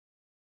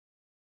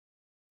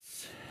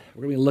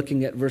We're going to be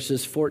looking at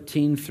verses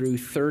 14 through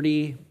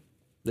 30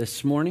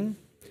 this morning.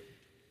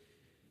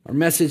 Our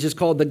message is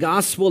called The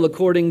Gospel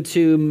According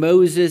to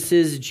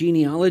Moses'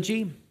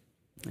 Genealogy.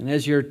 And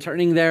as you're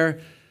turning there,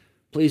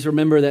 please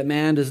remember that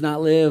man does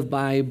not live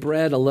by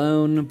bread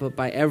alone, but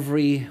by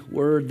every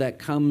word that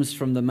comes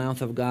from the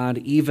mouth of God,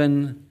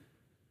 even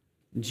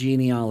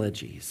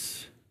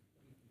genealogies.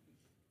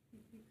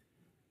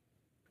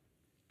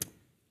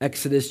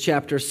 Exodus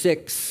chapter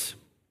 6,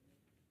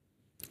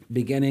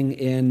 beginning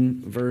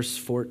in verse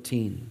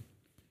 14.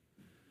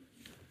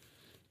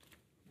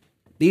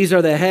 These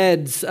are the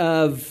heads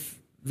of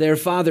their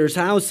fathers'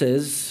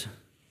 houses.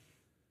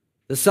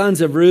 The sons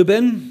of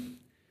Reuben,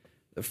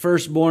 the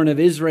firstborn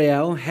of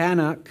Israel,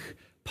 Hanok,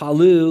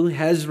 Palu,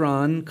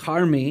 Hezron,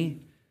 Carmi.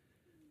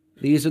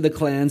 These are the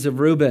clans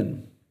of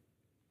Reuben.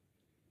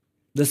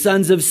 The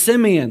sons of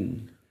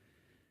Simeon,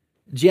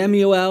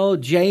 Jemuel,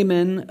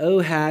 Jamin,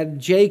 Ohad,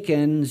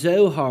 Jachin,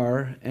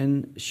 Zohar,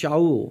 and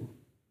Shaul,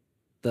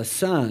 the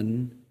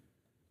son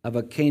of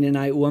a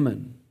Canaanite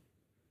woman.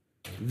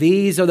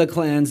 These are the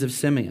clans of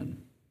Simeon.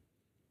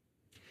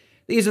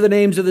 These are the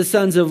names of the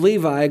sons of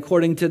Levi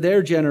according to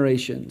their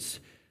generations: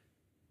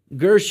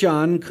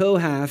 Gershon,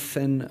 Kohath,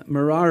 and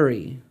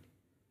Merari.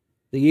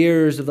 The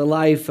years of the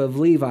life of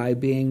Levi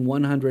being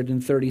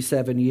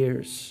 137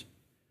 years.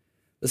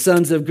 The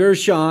sons of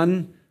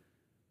Gershon,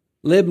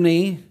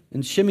 Libni,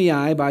 and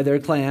Shimei by their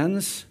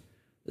clans.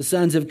 The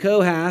sons of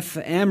Kohath,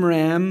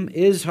 Amram,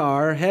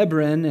 Izhar,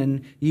 Hebron,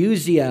 and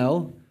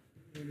Uziel.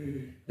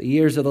 The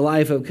years of the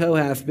life of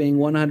Kohath being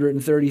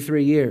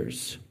 133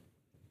 years.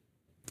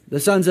 The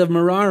sons of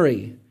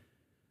Merari,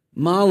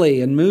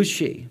 Mali, and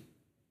Mushi.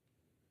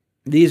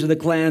 These are the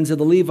clans of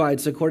the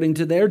Levites according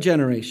to their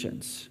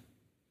generations.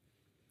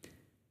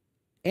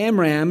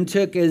 Amram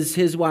took as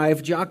his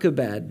wife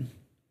Jochebed,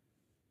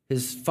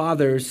 his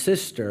father's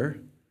sister,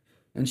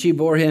 and she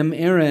bore him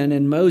Aaron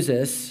and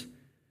Moses,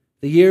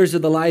 the years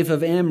of the life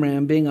of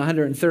Amram being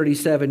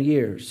 137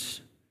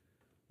 years.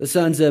 The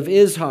sons of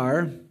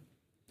Izhar,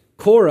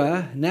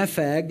 Korah,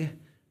 Nepheg,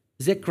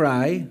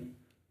 Zikri.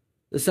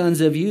 The sons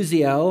of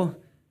Uziel,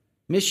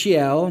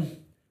 Mishael,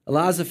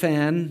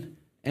 Elazaphan,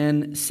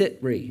 and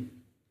Sitri.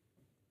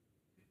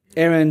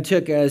 Aaron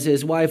took as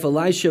his wife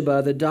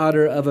Elisheba, the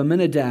daughter of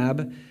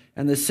Aminadab,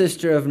 and the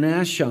sister of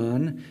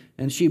Nashon,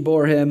 and she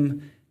bore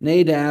him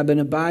Nadab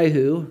and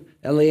Abihu,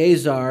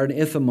 Eleazar, and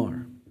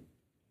Ithamar.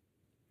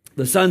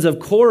 The sons of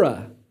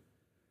Korah,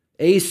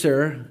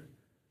 Aser,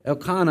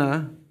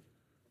 Elkanah,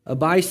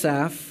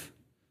 Abisaph.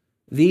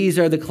 These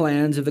are the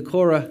clans of the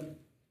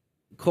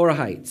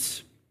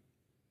Korahites.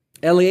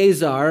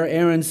 Eleazar,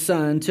 Aaron's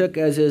son, took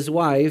as his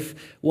wife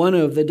one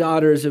of the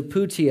daughters of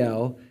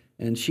Putiel,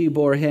 and she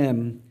bore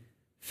him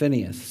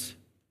Phinehas.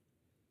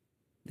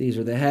 These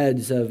are the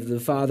heads of the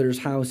fathers'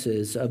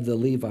 houses of the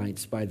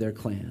Levites by their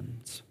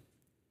clans.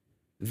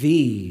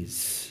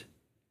 These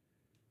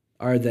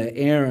are the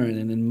Aaron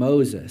and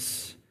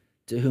Moses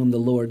to whom the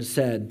Lord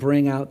said,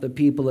 "Bring out the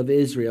people of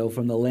Israel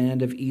from the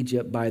land of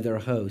Egypt by their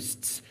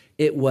hosts."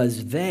 It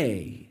was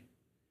they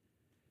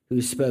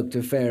who spoke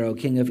to Pharaoh,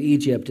 king of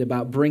Egypt,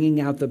 about bringing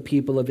out the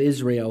people of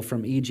Israel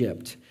from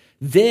Egypt.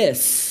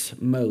 This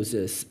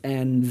Moses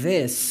and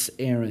this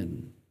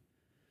Aaron.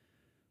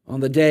 On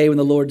the day when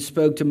the Lord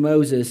spoke to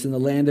Moses in the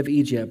land of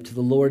Egypt,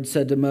 the Lord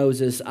said to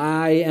Moses,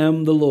 "I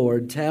am the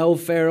Lord. Tell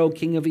Pharaoh,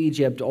 king of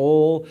Egypt,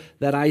 all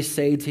that I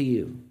say to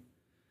you."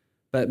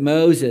 But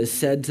Moses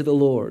said to the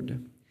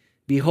Lord,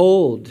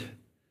 "Behold,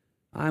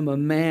 I am a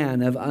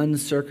man of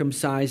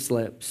uncircumcised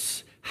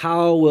lips.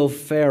 How will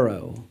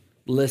Pharaoh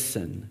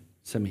listen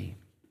to me?"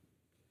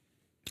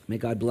 May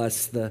God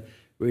bless the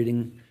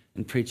reading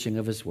and preaching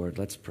of his word.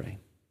 Let's pray.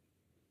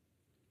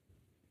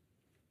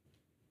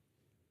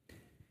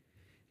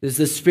 It is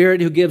the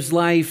Spirit who gives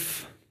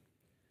life.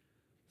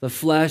 The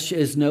flesh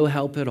is no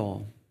help at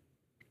all.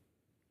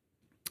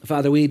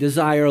 Father, we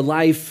desire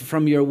life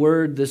from your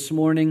word this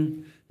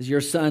morning. As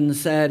your Son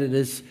said, it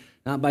is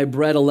not by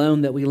bread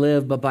alone that we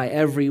live, but by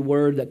every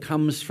word that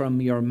comes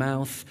from your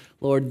mouth.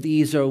 Lord,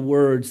 these are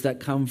words that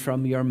come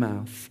from your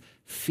mouth.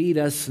 Feed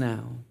us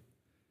now.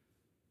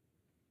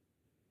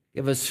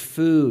 Give us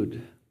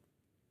food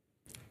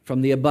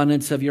from the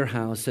abundance of your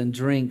house and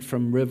drink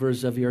from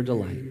rivers of your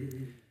delight.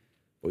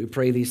 We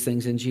pray these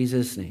things in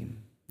Jesus' name.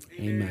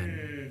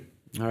 Amen.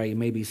 All right, you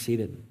may be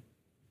seated.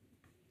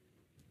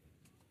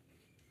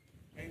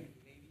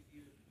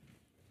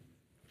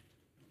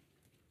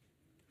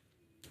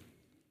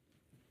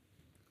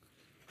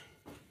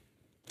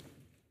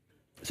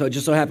 So it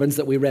just so happens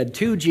that we read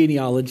two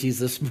genealogies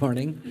this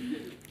morning,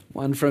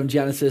 one from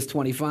Genesis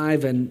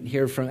 25 and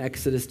here from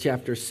Exodus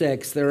chapter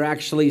 6. There are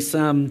actually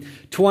some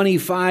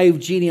 25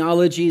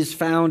 genealogies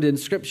found in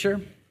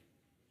Scripture.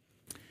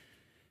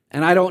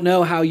 And I don't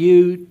know how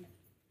you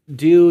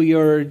do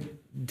your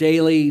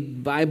daily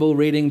Bible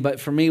reading, but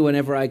for me,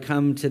 whenever I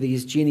come to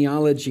these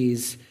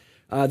genealogies,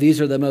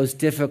 these are the most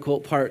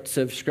difficult parts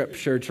of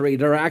Scripture to read.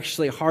 They're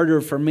actually harder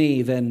for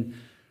me than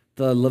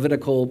the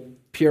Levitical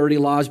purity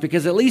laws,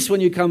 because at least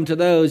when you come to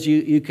those,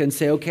 you can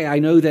say, okay, I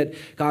know that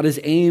God is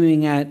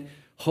aiming at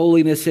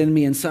holiness in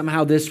me, and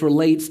somehow this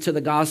relates to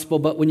the gospel.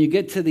 But when you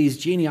get to these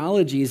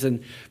genealogies,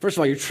 and first of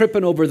all, you're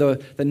tripping over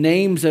the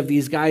names of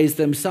these guys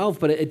themselves,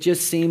 but it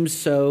just seems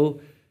so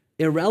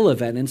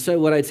irrelevant. And so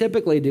what I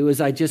typically do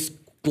is I just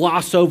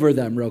gloss over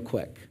them real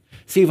quick,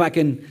 see if I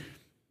can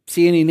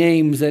see any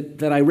names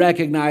that I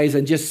recognize,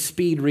 and just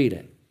speed read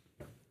it.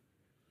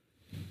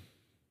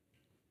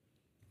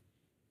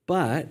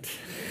 But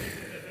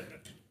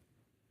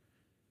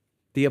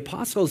the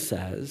apostle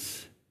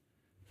says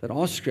that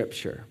all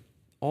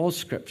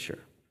Scripture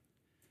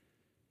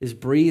is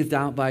breathed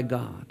out by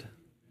God,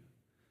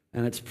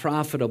 and it's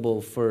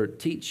profitable for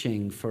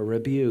teaching, for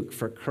rebuke,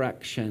 for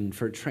correction,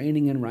 for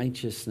training in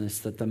righteousness,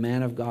 that the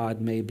man of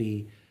God may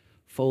be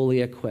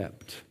fully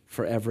equipped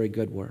for every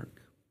good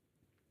work.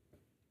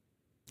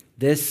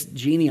 This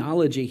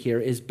genealogy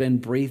here has been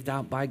breathed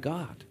out by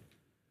God.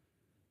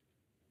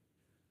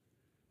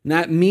 And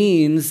that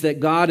means that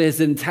God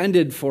has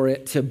intended for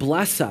it to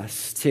bless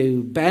us,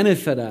 to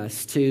benefit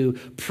us, to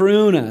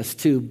prune us,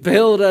 to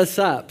build us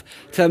up,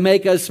 to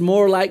make us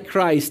more like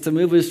Christ, to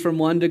move us from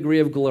one degree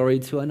of glory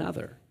to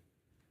another.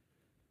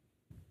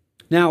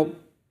 Now,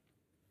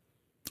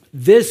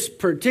 this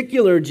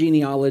particular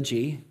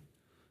genealogy,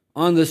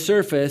 on the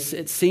surface,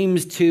 it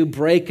seems to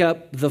break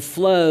up the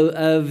flow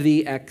of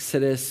the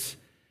Exodus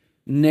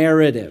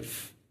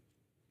narrative.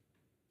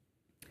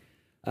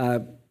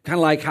 Kind of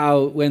like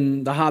how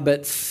when the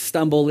hobbits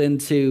stumble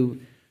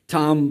into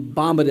Tom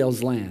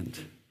Bombadil's land.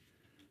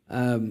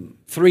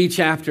 3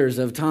 chapters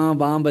of Tom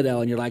Bombadil,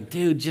 and you're like,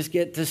 dude, just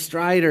get to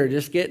Strider.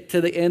 Just get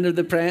to the end of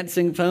the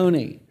Prancing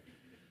Pony.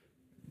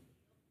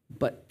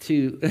 But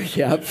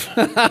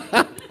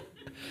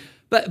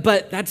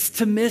But that's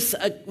to miss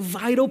a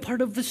vital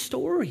part of the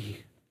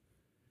story.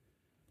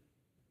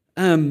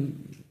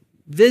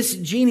 This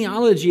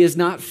genealogy is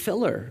not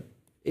filler.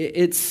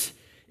 It's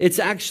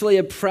actually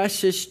a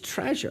precious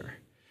treasure.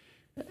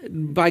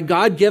 By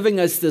God giving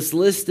us this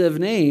list of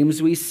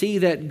names, we see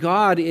that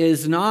God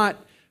is not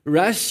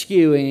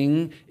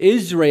rescuing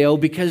Israel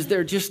because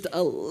they're just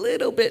a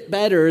little bit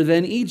better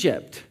than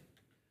Egypt.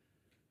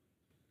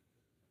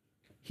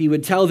 He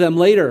would tell them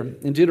later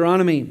in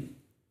Deuteronomy,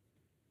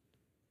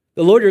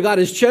 the Lord your God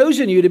has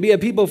chosen you to be a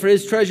people for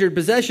his treasured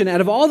possession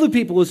out of all the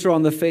peoples who are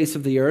on the face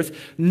of the earth,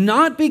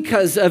 not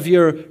because of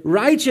your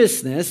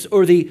righteousness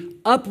or the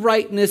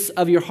uprightness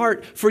of your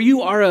heart, for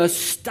you are a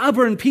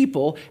stubborn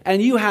people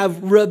and you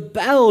have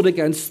rebelled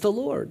against the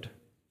Lord.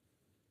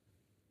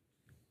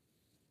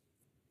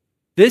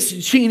 This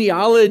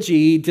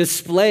genealogy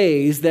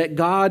displays that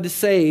God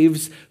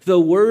saves the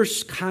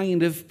worst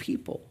kind of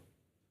people.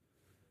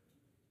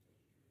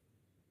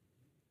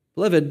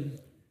 Beloved,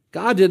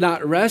 God did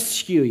not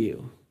rescue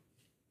you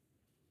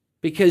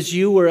because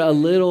you were a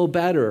little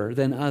better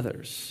than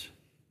others.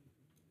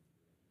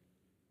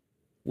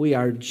 We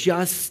are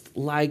just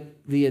like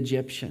the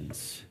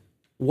Egyptians.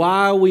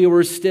 While we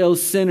were still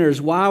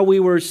sinners, while we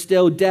were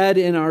still dead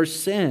in our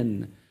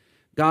sin,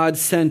 God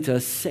sent a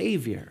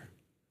Savior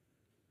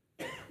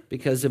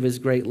because of his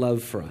great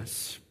love for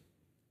us.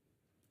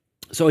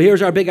 So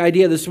here's our big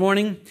idea this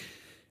morning.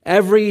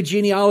 Every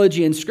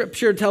genealogy in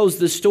Scripture tells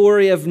the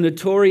story of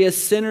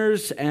notorious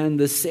sinners and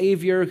the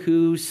Savior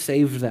who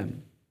saved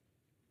them.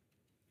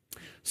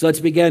 So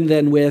let's begin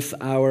then with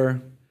our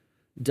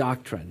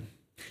doctrine.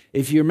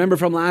 If you remember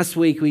from last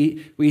week,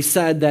 we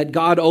said that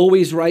God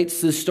always writes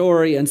the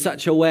story in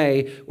such a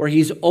way where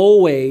he's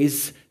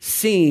always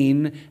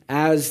seen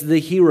as the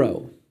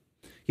hero.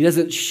 He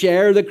doesn't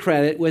share the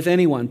credit with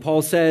anyone.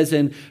 Paul says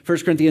in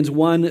 1 Corinthians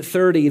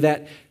 1:30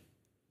 that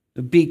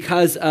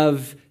because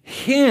of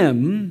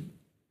him,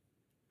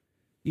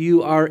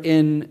 you are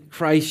in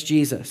Christ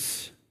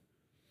Jesus.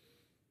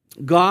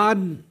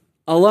 God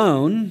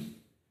alone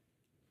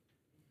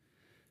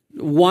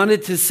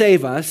wanted to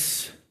save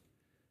us,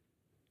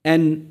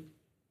 and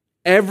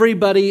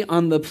everybody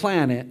on the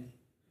planet,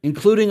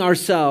 including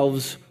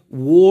ourselves,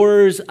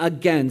 wars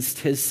against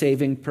his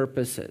saving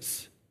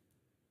purposes.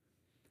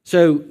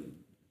 So,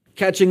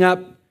 catching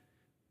up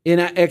in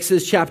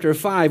Exodus chapter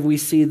 5, we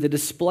see the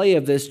display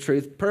of this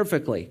truth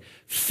perfectly.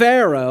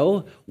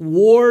 Pharaoh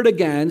warred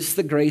against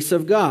the grace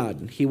of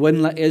God. He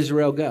wouldn't let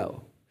Israel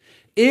go.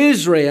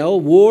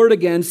 Israel warred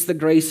against the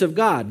grace of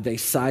God. They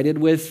sided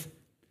with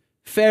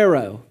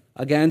Pharaoh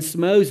against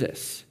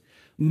Moses.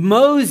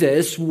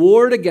 Moses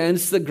warred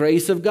against the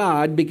grace of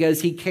God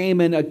because he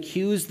came and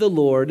accused the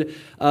Lord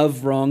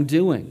of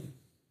wrongdoing.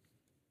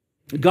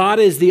 God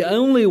is the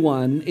only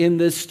one in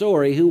this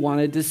story who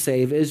wanted to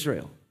save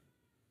Israel.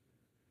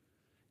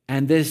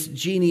 And this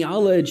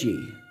genealogy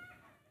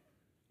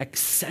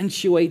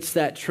accentuates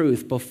that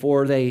truth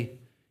before they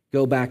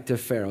go back to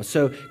Pharaoh.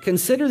 So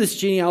consider this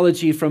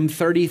genealogy from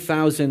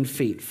 30,000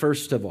 feet,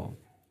 first of all.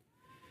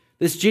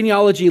 This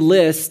genealogy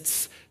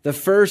lists the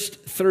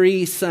first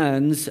 3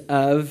 sons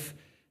of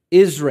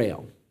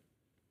Israel.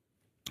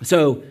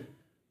 So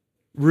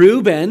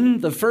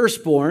Reuben, the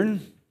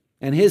firstborn,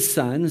 and his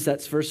sons,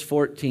 that's verse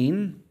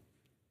 14.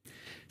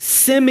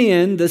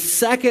 Simeon, the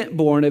second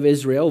born of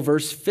Israel,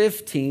 verse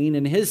 15,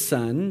 and his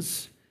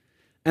sons.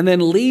 And then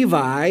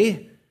Levi,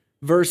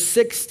 verse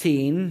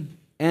 16,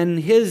 and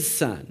his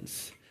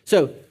sons.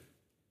 So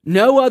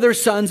no other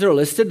sons are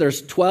listed.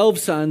 There's 12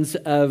 sons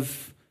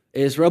of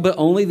Israel, but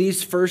only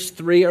these first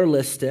three are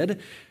listed.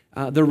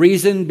 The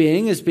reason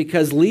being is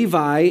because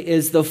Levi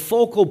is the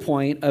focal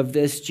point of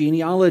this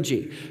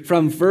genealogy.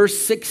 From verse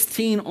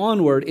 16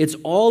 onward, it's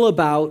all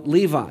about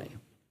Levi.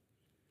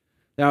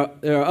 Now,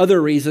 there are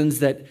other reasons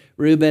that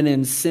Reuben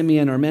and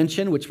Simeon are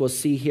mentioned, which we'll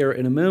see here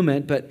in a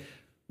moment, but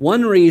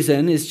one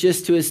reason is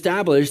just to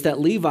establish that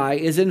Levi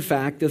is in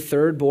fact the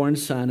third born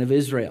son of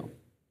Israel.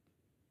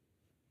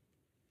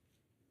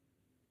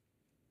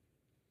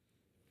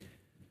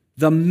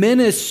 The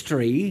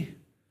ministry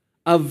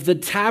of the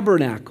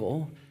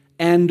tabernacle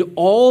and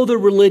all the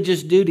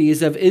religious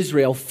duties of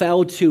Israel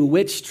fell to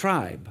which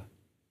tribe?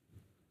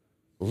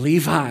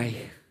 Levi.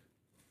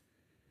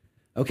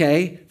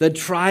 Okay, the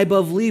tribe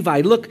of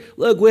Levi. Look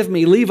with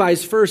me.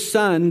 Levi's first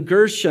son,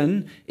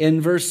 Gershon, in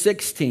verse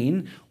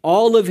 16.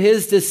 All of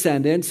his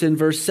descendants in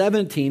verse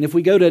 17. If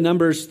we go to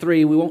Numbers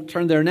 3, we won't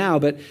turn there now,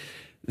 but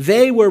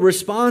they were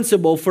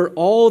responsible for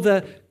all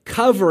the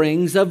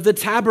coverings of the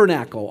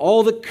tabernacle,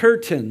 all the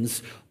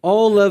curtains,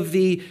 all of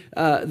the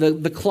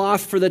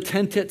cloth for the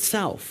tent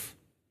itself.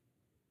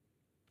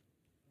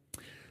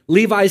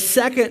 Levi's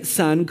second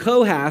son,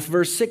 Kohath,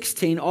 verse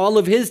 16, all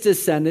of his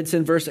descendants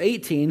in verse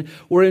 18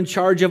 were in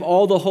charge of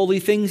all the holy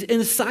things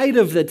inside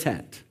of the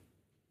tent.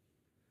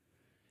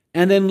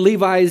 And then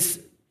Levi's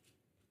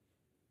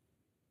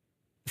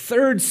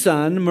third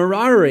son,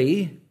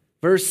 Merari,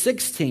 verse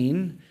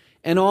 16,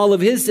 and all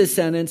of his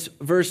descendants,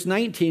 verse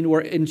 19,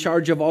 were in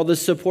charge of all the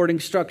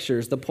supporting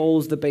structures, the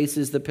poles, the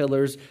bases, the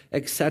pillars,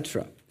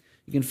 etc.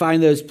 You can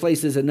find those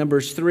places in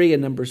Numbers 3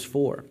 and Numbers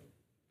 4.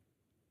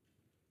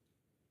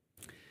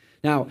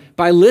 Now,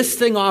 by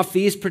listing off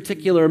these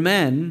particular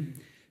men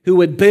who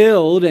would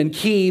build and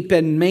keep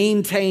and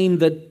maintain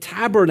the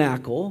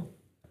tabernacle,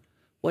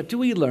 what do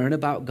we learn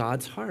about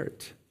God's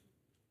heart?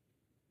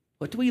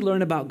 What do we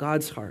learn about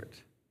God's heart?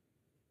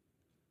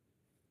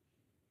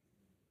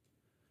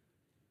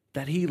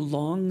 That he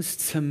longs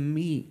to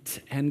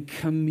meet and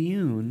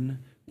commune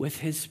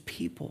with his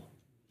people.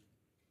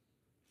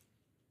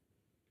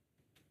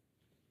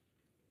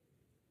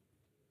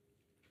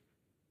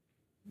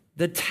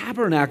 The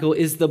tabernacle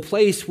is the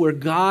place where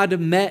God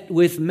met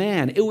with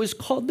man. It was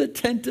called the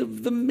tent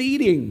of the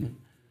meeting.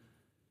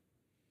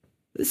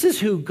 This is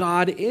who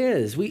God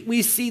is.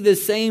 We see the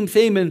same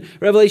theme in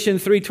Revelation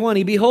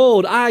 3:20.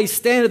 Behold, I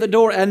stand at the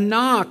door and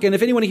knock, and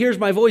if anyone hears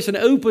my voice and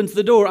opens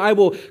the door, I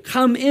will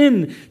come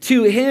in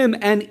to him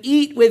and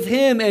eat with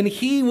him and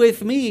he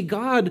with me.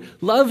 God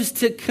loves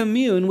to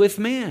commune with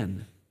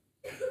man.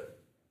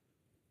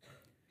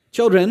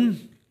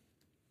 Children,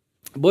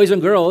 boys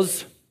and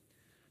girls,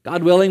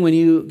 God willing, when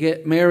you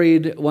get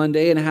married one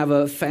day and have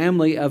a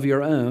family of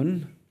your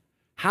own,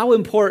 how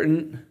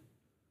important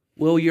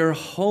will your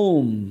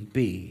home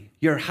be,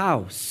 your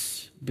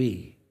house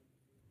be?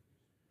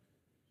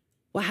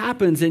 What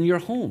happens in your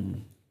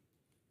home?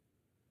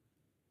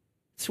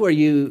 It's where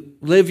you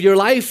live your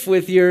life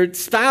with your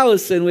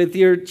spouse and with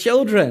your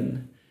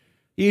children.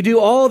 You do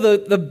all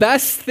the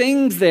best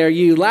things there.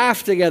 You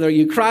laugh together,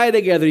 you cry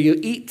together, you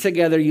eat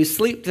together, you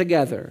sleep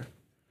together.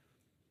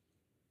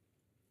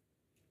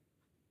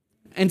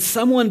 And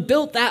someone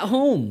built that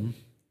home.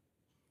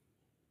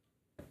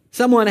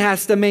 Someone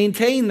has to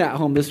maintain that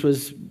home. This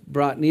was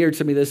brought near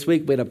to me this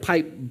week. We had a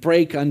pipe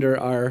break under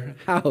our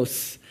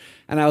house.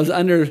 And I was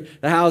under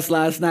the house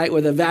last night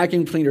with a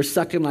vacuum cleaner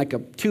sucking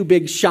like two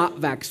big shop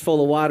vacs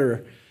full of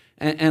water.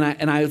 And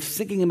I was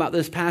thinking about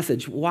this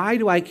passage. Why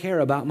do I care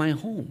about my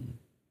home?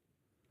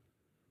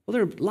 Well,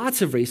 there are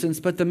lots of reasons,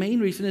 but the main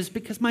reason is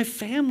because my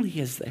family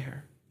is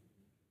there.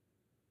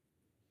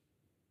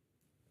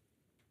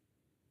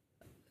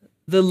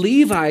 The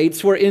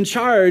Levites were in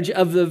charge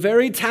of the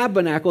very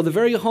tabernacle, the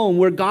very home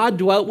where God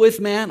dwelt with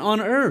man on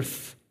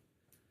earth.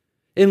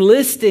 In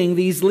listing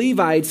these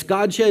Levites,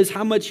 God shows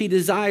how much he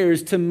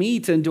desires to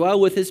meet and dwell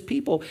with his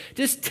people.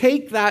 Just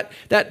take that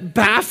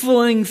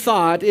baffling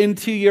thought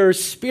into your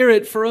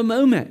spirit for a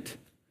moment.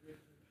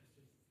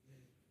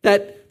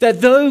 That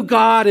though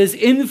God is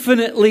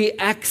infinitely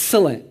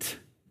excellent,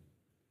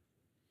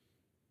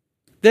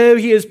 though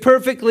he is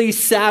perfectly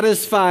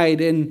satisfied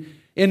in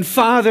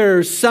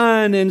Father,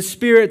 Son, and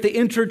Spirit, the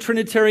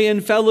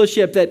intertrinitarian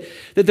fellowship, that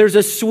there's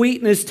a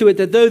sweetness to it,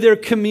 that though their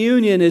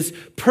communion is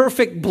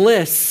perfect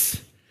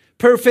bliss,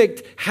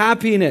 perfect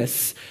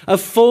happiness, a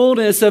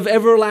fullness of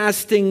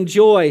everlasting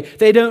joy,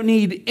 they don't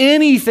need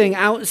anything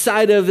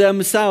outside of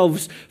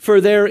themselves for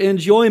their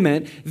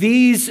enjoyment.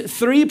 These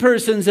three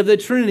persons of the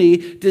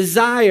Trinity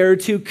desire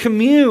to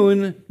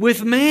commune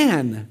with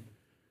man,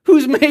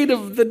 who's made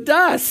of the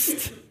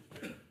dust.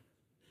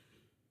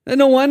 And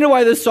no wonder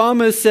why the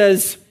psalmist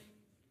says,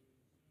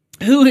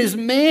 "Who is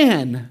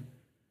man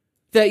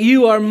that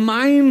you are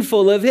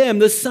mindful of him,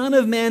 the Son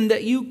of Man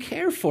that you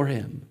care for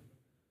him?"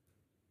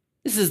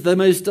 This is the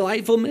most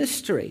delightful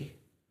mystery.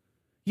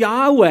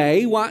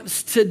 Yahweh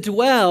wants to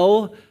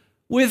dwell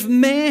with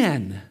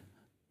man.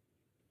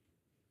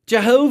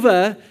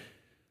 Jehovah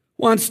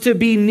wants to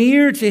be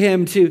near to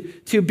him,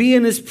 to be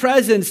in his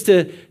presence,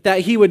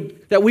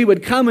 that we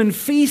would come and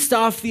feast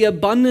off the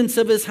abundance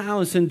of his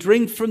house and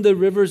drink from the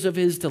rivers of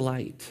his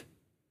delight.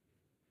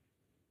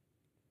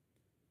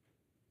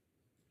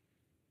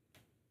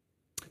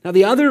 Now,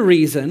 the other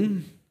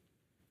reason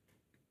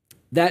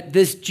that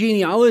this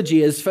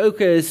genealogy is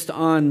focused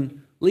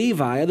on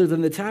Levi, other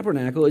than the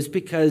tabernacle, is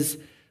because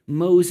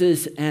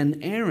Moses and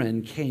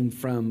Aaron came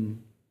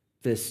from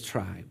this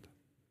tribe.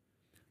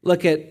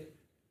 Look at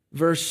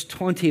verse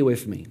 20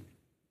 with me.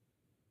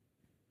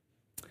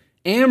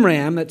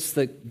 Amram, that's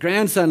the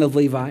grandson of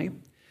Levi,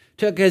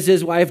 took as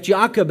his wife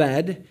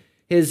Jochebed,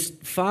 his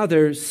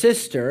father's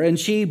sister, and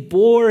she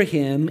bore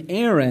him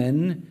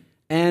Aaron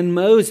and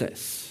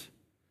Moses.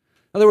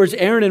 In other words,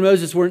 Aaron and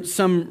Moses weren't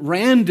some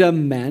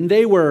random men.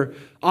 They were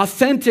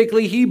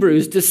authentically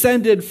Hebrews,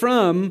 descended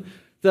from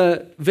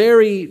the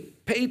very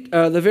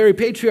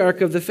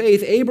patriarch of the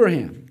faith,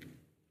 Abraham.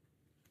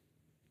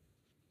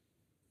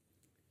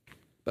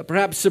 But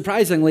perhaps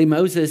surprisingly,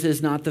 Moses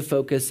is not the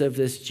focus of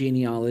this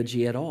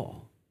genealogy at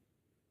all.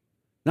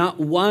 Not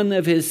one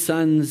of his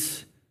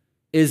sons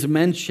is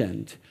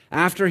mentioned.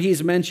 After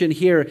he's mentioned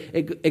here,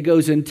 it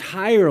goes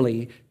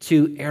entirely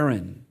to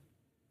Aaron.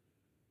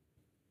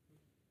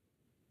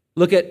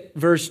 Look at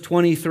verse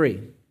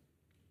 23.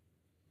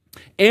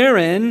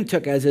 Aaron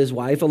took as his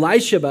wife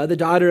Elisheba, the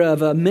daughter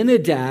of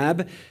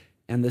Amminadab,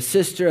 and the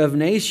sister of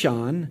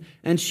Nashon,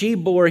 and she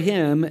bore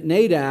him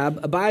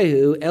Nadab,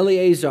 Abihu,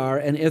 Eleazar,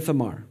 and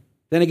Ithamar.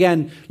 Then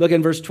again, look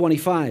in verse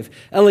 25.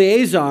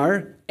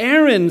 Eleazar,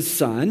 Aaron's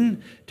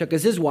son, took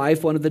as his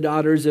wife one of the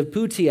daughters of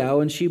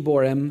Putiel, and she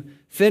bore him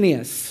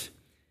Phinehas.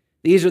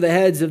 These are the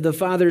heads of the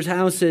fathers'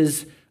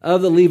 houses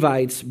of the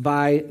Levites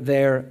by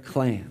their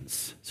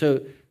clans.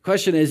 So,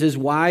 question is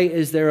why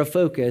is there a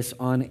focus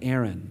on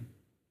Aaron?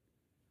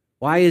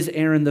 Why is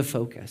Aaron the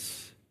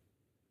focus?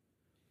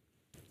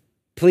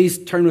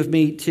 Please turn with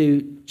me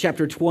to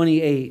chapter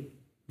 28,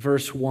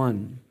 verse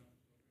 1.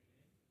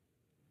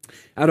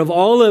 Out of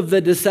all of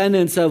the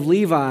descendants of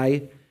Levi,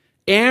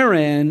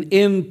 Aaron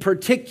in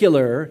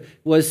particular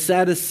was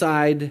set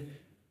aside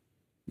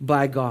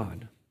by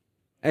God.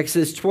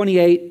 Exodus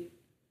 28,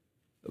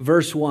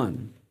 verse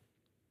 1.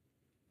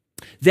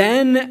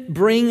 Then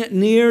bring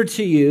near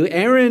to you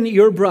Aaron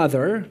your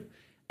brother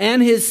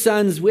and his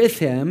sons with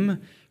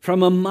him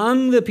from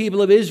among the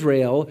people of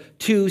Israel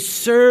to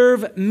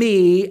serve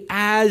me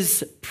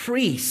as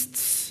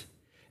priests.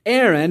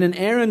 Aaron and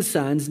Aaron's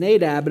sons,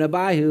 Nadab and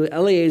Abihu,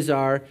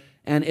 Eleazar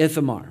and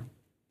Ithamar.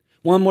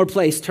 One more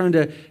place, turn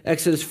to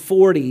Exodus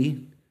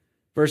 40,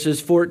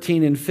 verses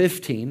 14 and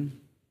 15.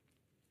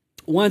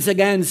 Once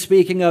again,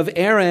 speaking of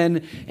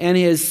Aaron and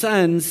his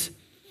sons,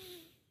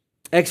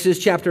 Exodus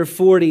chapter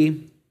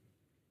 40,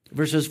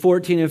 verses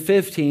 14 and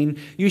 15,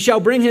 you shall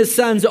bring his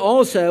sons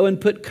also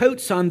and put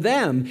coats on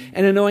them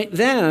and anoint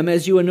them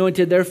as you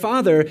anointed their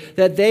father,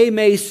 that they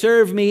may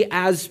serve me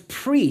as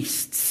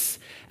priests.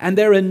 And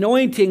their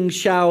anointing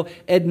shall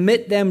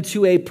admit them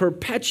to a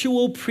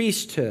perpetual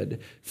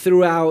priesthood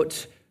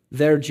throughout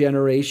their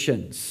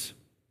generations.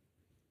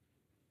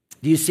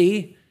 Do you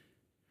see?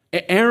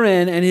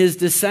 Aaron and his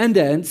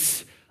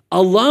descendants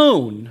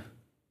alone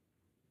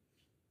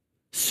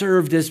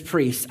served as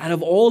priests out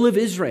of all of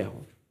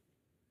Israel.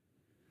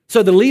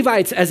 So the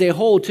Levites as a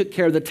whole took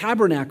care of the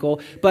tabernacle,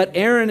 but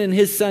Aaron and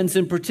his sons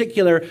in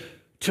particular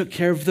took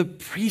care of the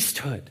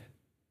priesthood.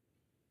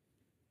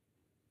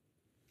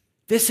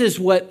 This is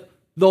what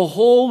the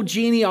whole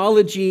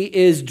genealogy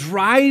is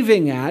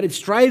driving at. It's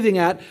driving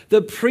at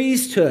the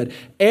priesthood.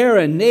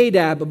 Aaron,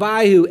 Nadab,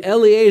 Abihu,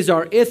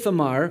 Eleazar,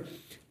 Ithamar,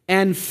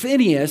 and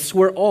Phinehas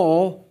were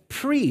all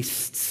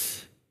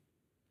priests.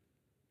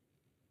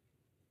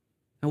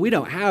 Now, we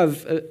don't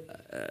have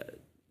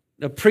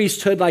a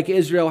priesthood like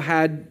Israel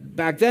had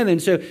back then.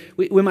 And so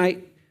we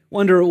might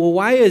wonder, well,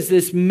 why is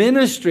this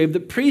ministry of the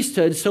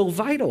priesthood so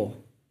vital?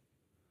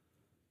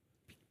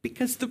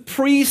 Because the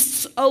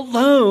priests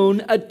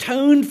alone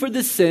atoned for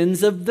the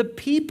sins of the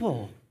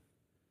people.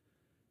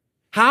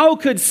 How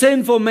could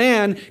sinful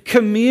man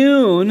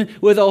commune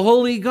with a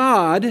holy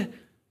God?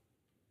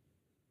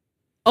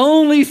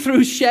 Only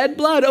through shed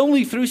blood,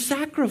 only through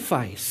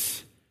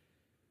sacrifice.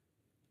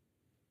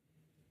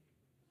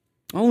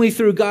 Only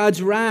through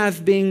God's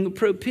wrath being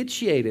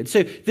propitiated.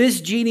 So this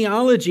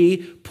genealogy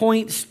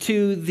points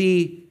to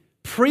the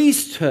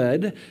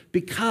priesthood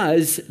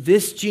because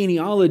this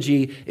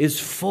genealogy is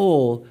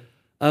full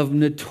of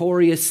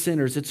notorious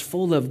sinners. It's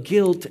full of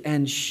guilt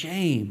and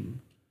shame.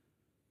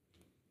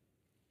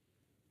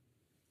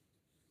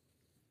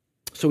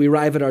 So we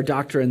arrive at our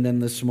doctrine then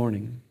this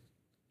morning.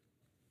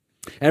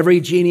 Every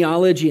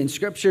genealogy in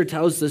Scripture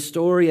tells the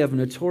story of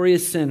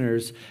notorious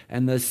sinners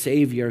and the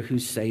Savior who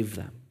saved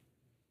them.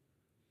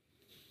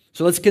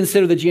 So let's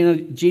consider the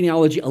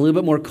genealogy a little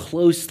bit more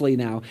closely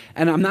now.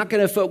 And I'm not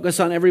going to focus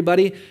on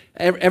everybody.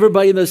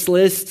 Everybody in this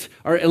list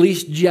are at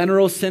least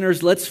general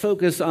sinners. Let's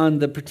focus on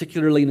the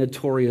particularly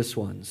notorious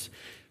ones.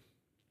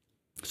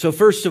 So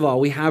first of all,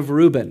 we have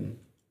Reuben,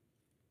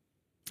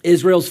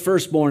 Israel's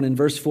firstborn in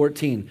verse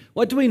 14.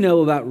 What do we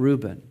know about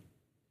Reuben?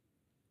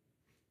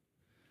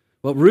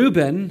 Well,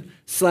 Reuben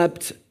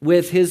slept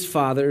with his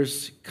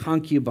father's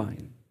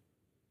concubine.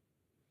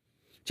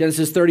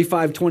 Genesis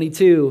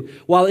 35:22.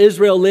 While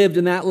Israel lived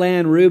in that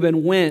land,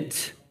 Reuben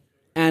went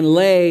and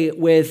lay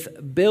with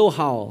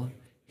Bilhah,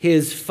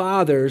 his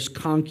father's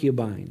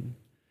concubine,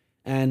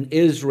 and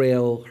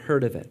Israel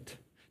heard of it.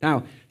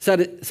 Now,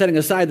 setting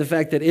aside the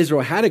fact that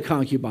Israel had a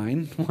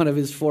concubine, one of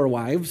his 4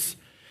 wives,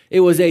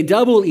 it was a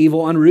double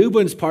evil on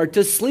Reuben's part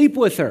to sleep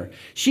with her.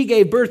 She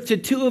gave birth to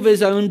 2 of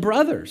his own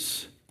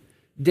brothers,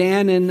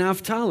 Dan and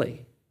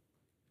Naphtali.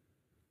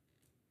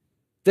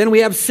 Then we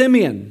have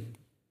Simeon.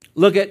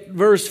 Look at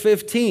verse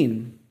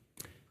 15.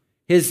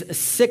 His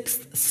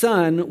 6th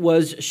son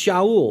was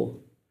Shaul.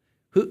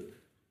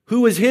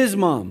 Who was his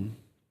mom?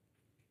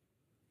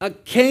 A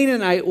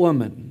Canaanite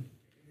woman.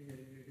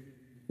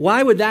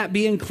 Why would that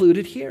be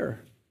included here?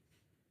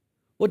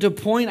 Well, to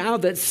point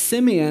out that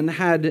Simeon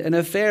had an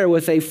affair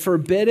with a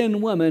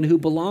forbidden woman who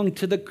belonged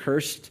to the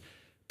cursed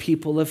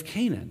people of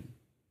Canaan.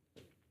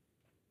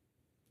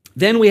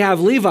 Then we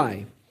have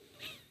Levi,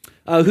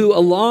 who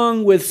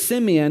along with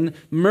Simeon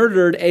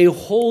murdered a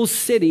whole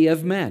city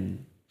of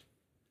men.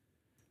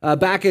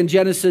 Back in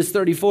Genesis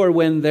 34,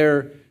 when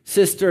their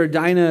sister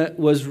Dinah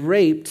was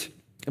raped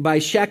by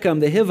Shechem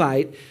the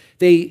Hivite,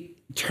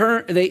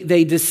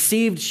 they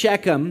deceived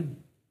Shechem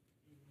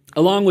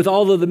along with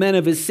all of the men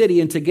of his city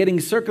into getting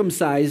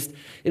circumcised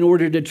in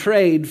order to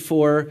trade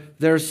for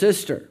their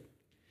sister.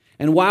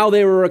 And while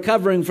they were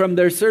recovering from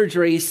their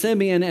surgery,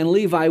 Simeon and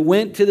Levi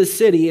went to the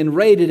city and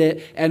raided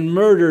it and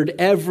murdered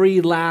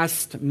every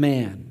last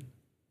man.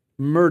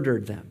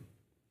 Murdered them.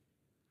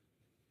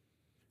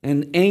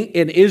 And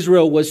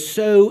Israel was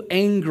so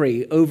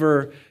angry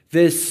over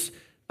this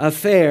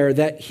affair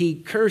that he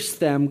cursed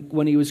them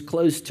when he was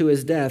close to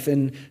his death.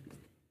 In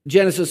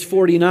Genesis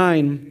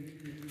 49,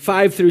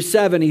 5 through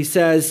 7, he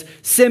says,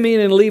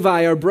 Simeon and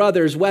Levi are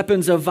brothers.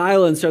 Weapons of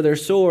violence are their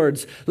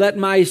swords. Let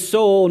my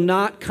soul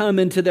not come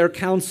into their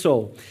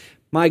counsel.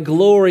 My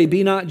glory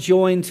be not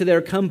joined to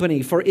their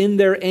company. For in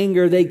their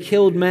anger they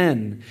killed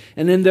men,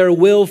 and in their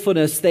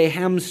willfulness they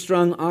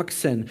hamstrung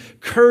oxen.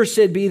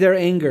 Cursed be their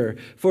anger,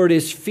 for it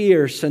is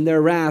fierce, and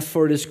their wrath,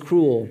 for it is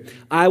cruel.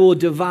 I will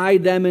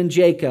divide them in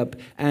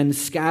Jacob and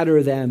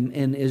scatter them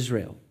in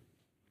Israel.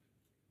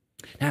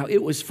 Now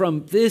it was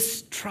from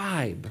this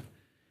tribe,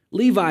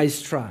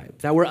 Levi's tribe,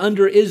 that were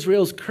under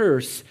Israel's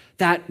curse,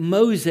 that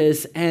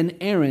Moses and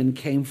Aaron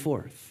came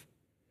forth.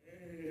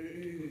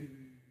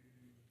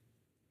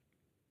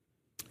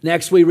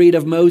 Next, we read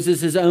of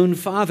Moses' own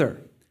father.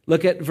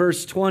 Look at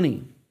verse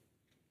 20.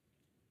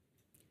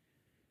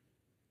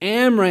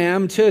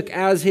 Amram took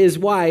as his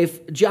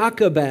wife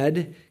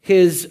Jochebed,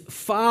 his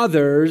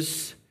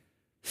father's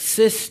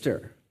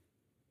sister.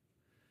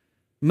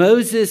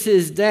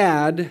 Moses'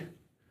 dad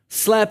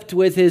slept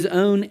with his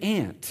own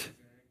aunt.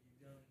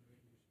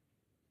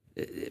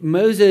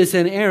 Moses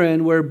and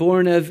Aaron were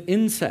born of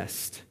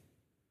incest.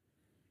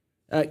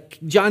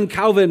 John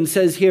Calvin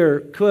says here,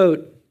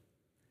 quote,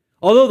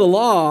 although the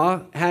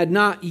law had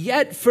not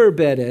yet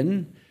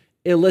forbidden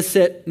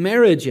illicit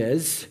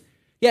marriages,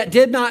 yet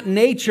did not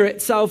nature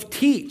itself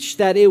teach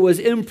that it was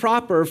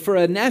improper for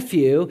a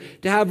nephew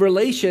to have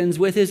relations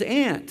with his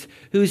aunt,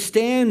 who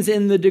stands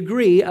in the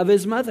degree of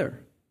his mother?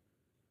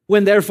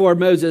 When therefore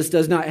Moses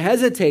does not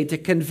hesitate to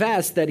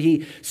confess that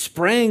he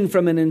sprang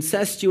from an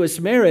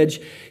incestuous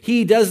marriage,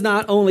 he does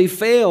not only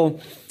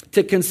fail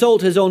to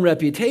consult his own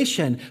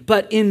reputation,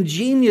 but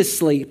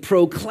ingeniously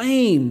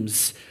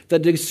proclaims the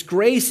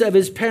disgrace of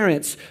his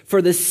parents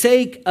for the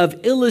sake of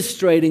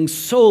illustrating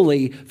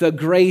solely the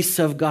grace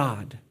of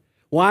God.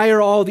 Why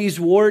are all these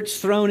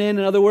warts thrown in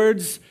other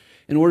words?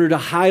 In order to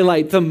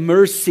highlight the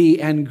mercy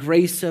and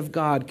grace of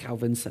God,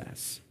 Calvin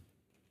says.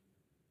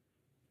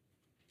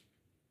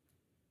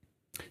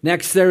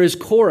 Next, there is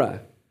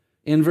Korah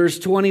in verse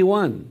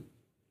 21.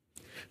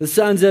 The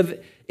sons of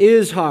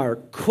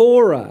Izhar,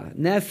 Korah,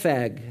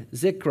 Nepheg,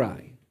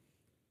 Zikri.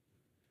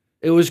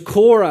 It was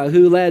Korah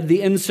who led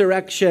the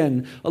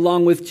insurrection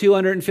along with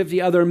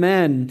 250 other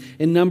men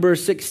in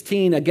Numbers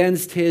 16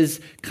 against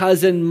his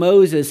cousin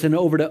Moses in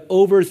order to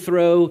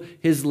overthrow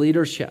his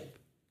leadership.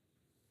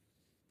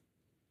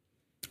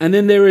 And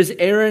then there is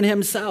Aaron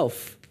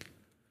himself.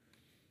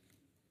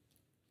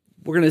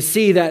 We're going to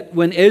see that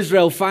when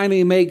Israel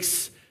finally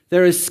makes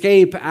their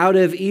escape out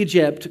of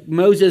Egypt,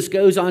 Moses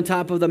goes on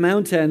top of the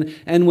mountain,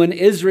 and when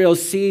Israel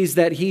sees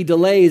that he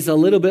delays a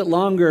little bit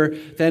longer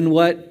than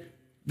what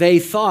they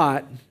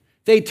thought,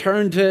 they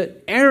turn to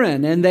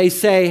Aaron and they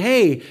say,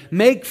 hey,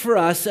 make for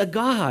us a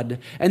god.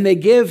 And they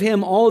give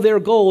him all their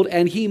gold,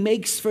 and he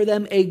makes for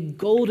them a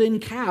golden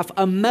calf,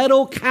 a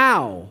metal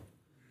cow,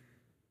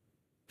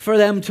 for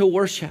them to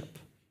worship.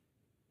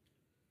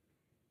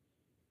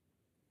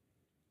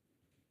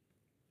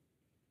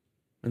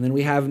 And then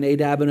we have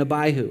Nadab and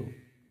Abihu,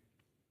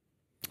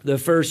 the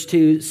first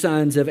 2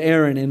 sons of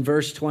Aaron in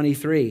verse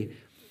 23.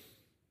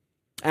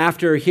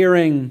 After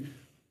hearing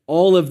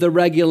all of the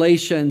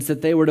regulations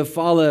that they were to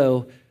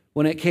follow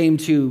when it came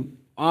to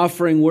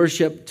offering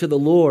worship to the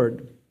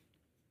Lord.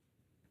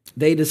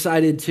 They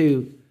decided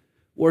to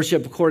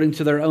worship according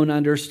to their own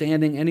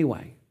understanding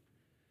anyway.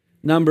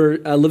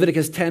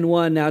 Leviticus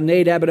 10:1, now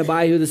Nadab and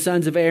Abihu, the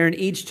sons of Aaron,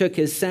 each took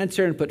his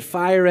censer and put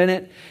fire in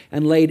it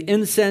and laid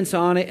incense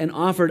on it and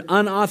offered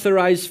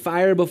unauthorized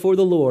fire before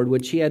the Lord,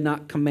 which he had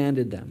not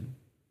commanded them.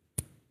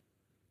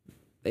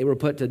 They were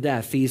put to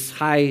death. These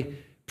high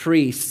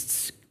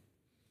priests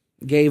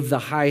gave the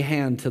high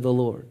hand to the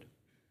Lord.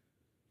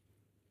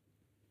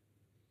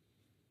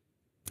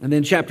 And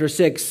then chapter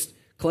 6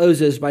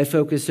 closes by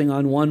focusing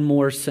on one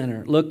more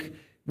sinner. Look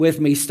with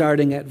me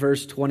starting at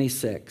verse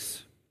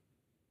 26.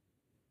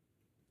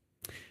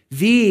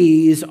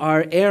 These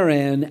are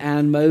Aaron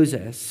and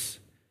Moses,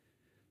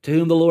 to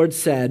whom the Lord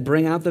said,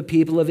 bring out the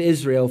people of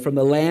Israel from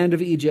the land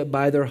of Egypt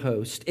by their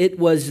host. It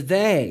was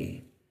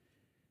they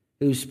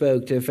who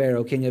spoke to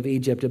Pharaoh, king of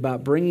Egypt,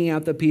 about bringing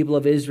out the people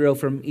of Israel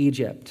from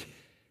Egypt.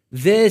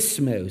 This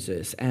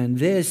Moses and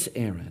this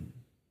Aaron.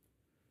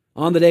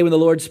 On the day when the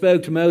Lord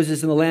spoke to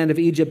Moses in the land of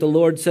Egypt, the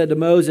Lord said to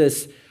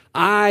Moses,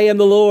 I am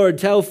the Lord.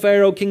 Tell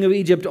Pharaoh, king of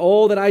Egypt,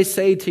 all that I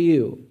say to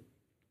you.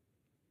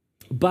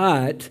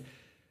 But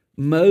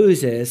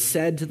Moses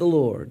said to the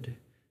Lord,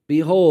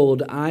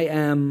 behold, I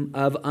am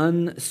of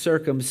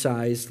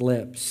uncircumcised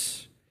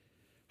lips.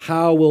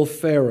 How will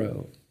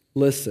Pharaoh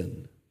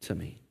listen to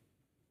me?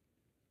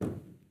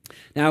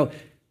 Now,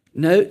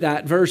 note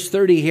that verse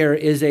 30 here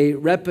is a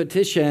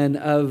repetition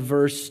of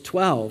verse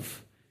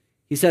 12.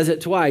 He says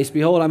it twice.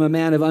 Behold, I'm a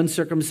man of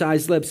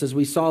uncircumcised lips. As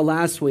we saw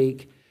last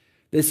week,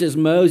 this is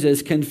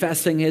Moses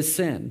confessing his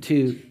sin.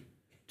 To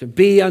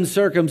be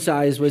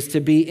uncircumcised was to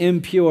be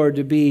impure,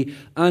 to be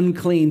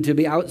unclean, to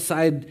be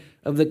outside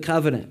of the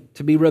covenant,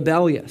 to be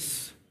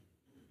rebellious.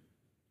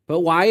 But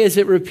why is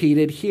it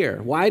repeated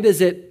here? Why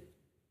does it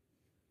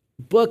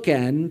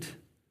bookend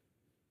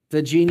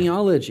the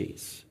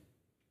genealogies?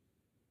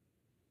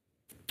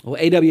 Well,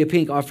 A.W.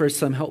 Pink offers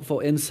some helpful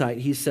insight.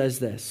 He says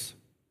this.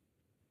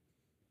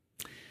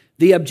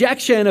 The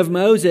objection of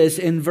Moses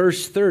in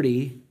verse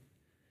 30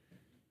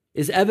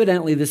 is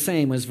evidently the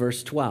same as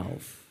verse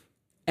 12.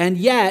 And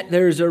yet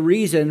there's a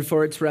reason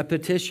for its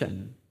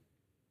repetition.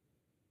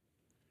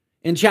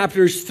 In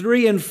chapters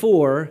 3 and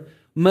 4,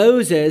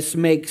 Moses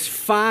makes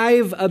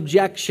 5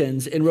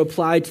 objections in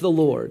reply to the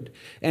Lord.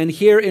 And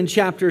here in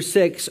chapter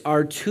 6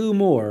 are 2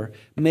 more,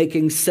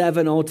 making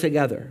 7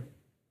 altogether.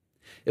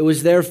 It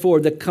was therefore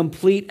the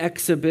complete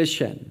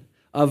exhibition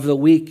of the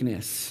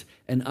weakness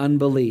and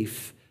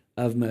unbelief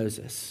of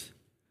Moses.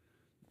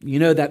 You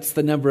know that's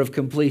the number of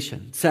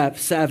completion.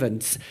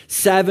 7.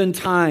 7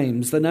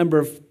 times the number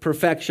of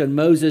perfection.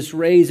 Moses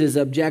raises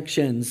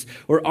objections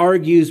or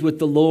argues with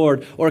the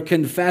Lord or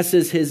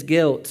confesses his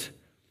guilt.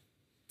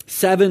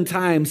 7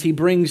 times he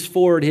brings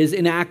forward his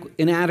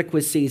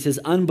inadequacies, his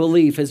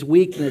unbelief, his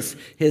weakness,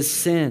 his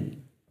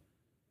sin.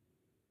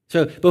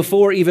 So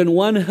before even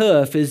one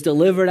hoof is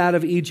delivered out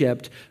of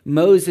Egypt,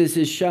 Moses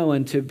is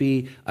shown to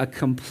be a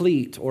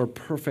complete or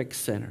perfect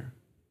sinner.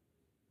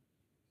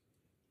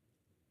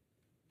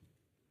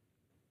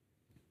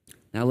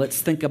 Now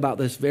let's think about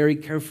this very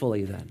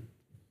carefully then.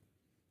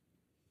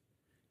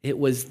 It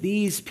was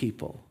these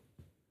people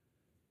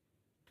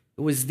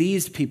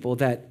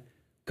that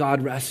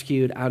God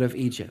rescued out of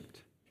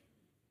Egypt.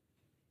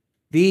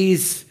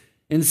 These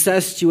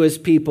incestuous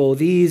people,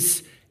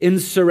 these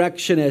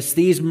insurrectionists,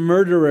 these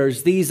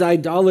murderers, these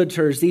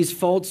idolaters, these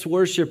false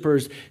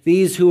worshipers,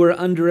 these who were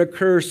under a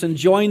curse and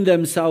joined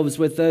themselves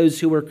with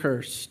those who were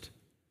cursed.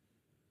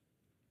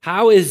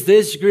 How is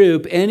this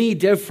group any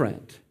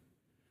different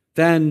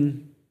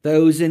than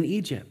those in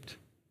Egypt?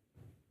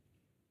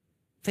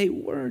 They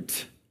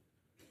weren't.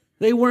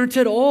 They weren't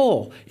at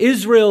all.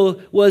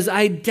 Israel was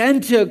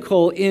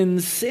identical in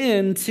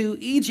sin to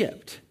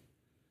Egypt.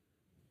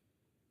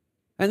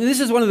 And this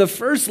is one of the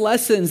first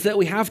lessons that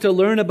we have to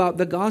learn about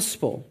the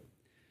gospel.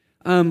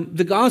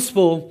 The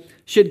gospel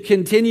should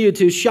continue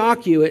to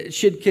shock you. It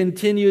should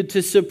continue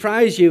to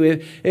surprise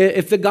you.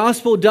 If the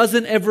gospel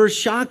doesn't ever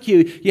shock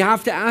you, you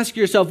have to ask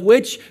yourself,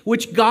 which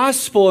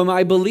gospel am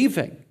I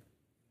believing?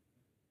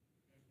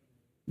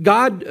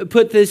 God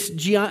put this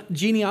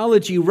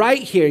genealogy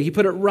right here. He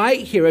put it right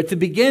here at the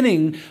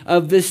beginning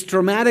of this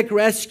dramatic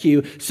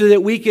rescue so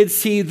that we could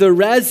see the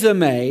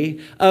resume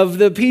of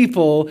the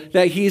people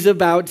that he's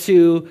about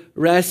to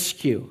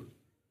rescue.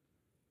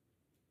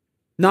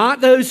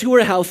 Not those who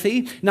are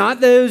healthy,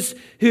 not those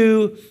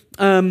who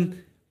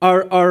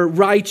are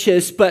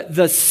righteous, but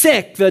the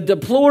sick, the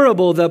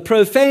deplorable, the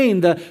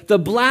profane, the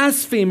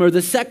blasphemer,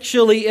 the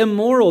sexually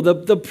immoral,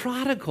 the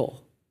prodigal.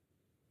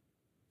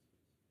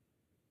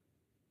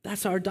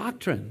 That's our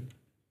doctrine.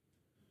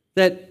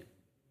 That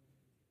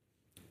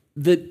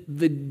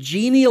the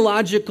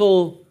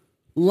genealogical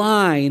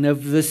line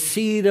of the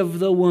seed of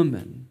the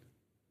woman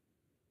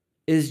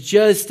is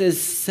just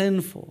as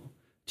sinful,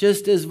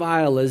 just as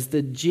vile as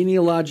the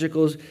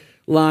genealogical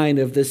line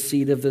of the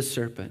seed of the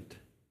serpent.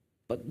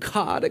 But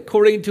God,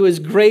 according to his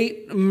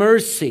great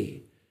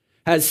mercy,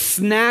 has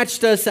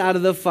snatched us out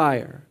of the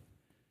fire.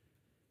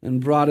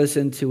 and brought us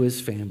into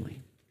his family.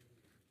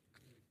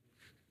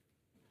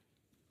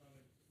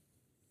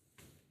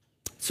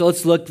 So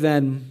let's look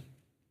then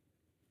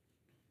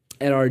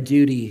at our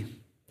duty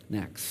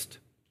next.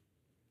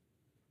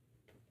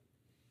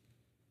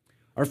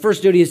 Our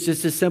first duty is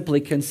just to simply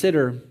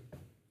consider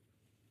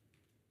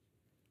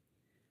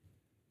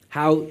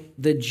how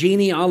the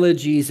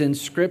genealogies in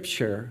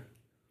Scripture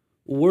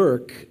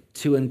work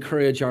to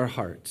encourage our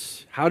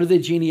hearts. How do the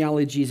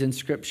genealogies in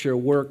Scripture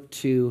work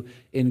to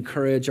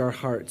encourage our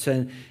hearts?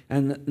 And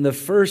the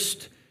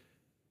first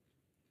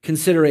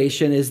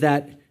consideration is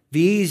that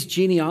these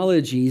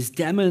genealogies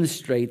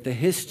demonstrate the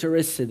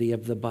historicity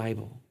of the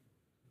Bible.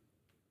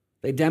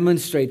 They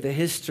demonstrate the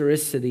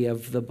historicity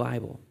of the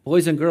Bible.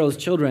 Boys and girls,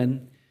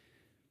 children,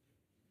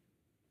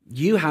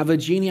 you have a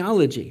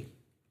genealogy.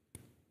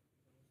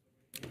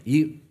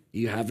 You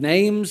have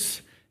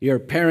names. Your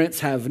parents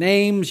have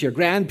names. Your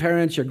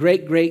grandparents, your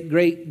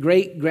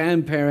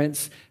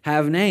great-great-great-great-grandparents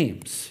have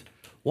names.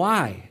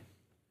 Why?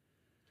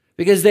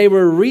 Because they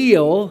were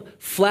real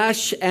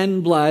flesh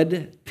and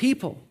blood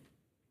people.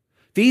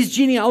 These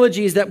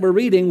genealogies that we're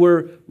reading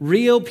were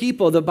real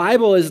people. The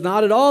Bible is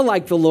not at all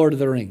like the Lord of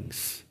the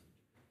Rings.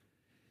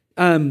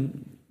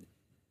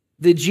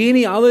 The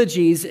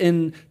genealogies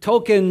in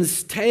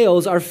Tolkien's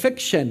tales are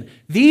fiction.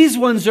 These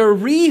ones are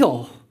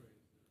real.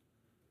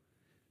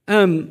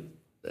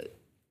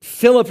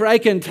 Philip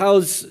Ryken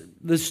tells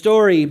the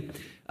story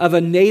of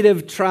a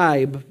native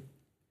tribe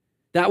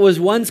that was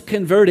once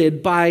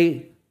converted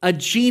by a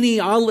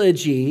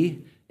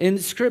genealogy in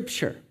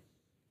Scripture.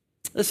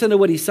 Listen to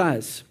what he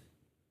says.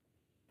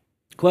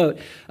 Quote,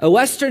 a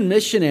Western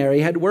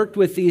missionary had worked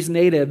with these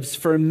natives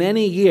for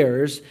many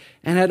years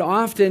and had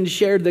often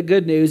shared the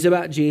good news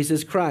about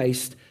Jesus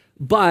Christ,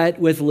 but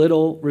with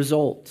little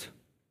result.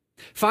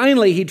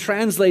 Finally, he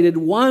translated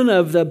one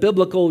of the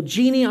biblical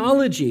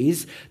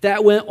genealogies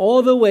that went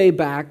all the way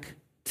back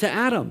to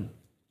Adam.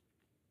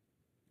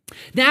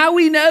 Now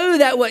we know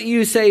that what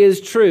you say is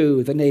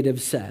true, the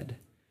natives said.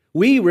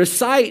 We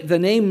recite the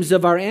names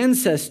of our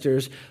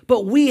ancestors,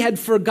 but we had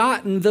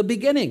forgotten the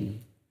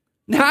beginning.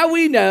 Now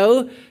we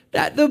know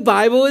that the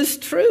Bible is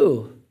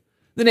true.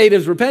 The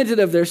natives repented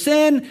of their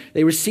sin.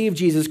 They received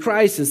Jesus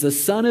Christ as the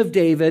son of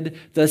David,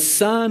 the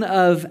son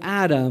of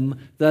Adam,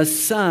 the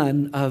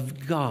son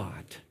of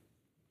God.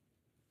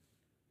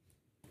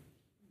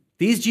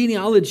 These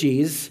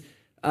genealogies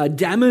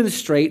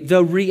demonstrate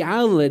the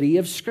reality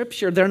of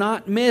Scripture. They're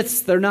not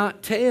myths. They're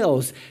not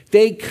tales.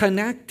 They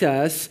connect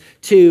us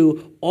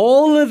to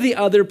all of the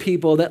other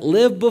people that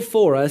lived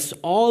before us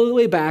all the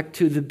way back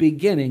to the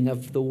beginning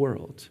of the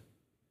world.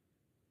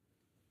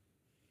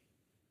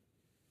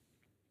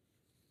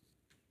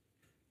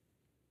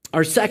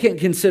 Our second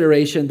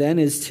consideration then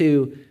is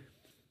to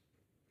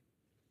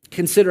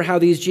consider how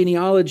these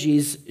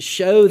genealogies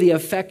show the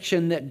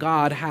affection that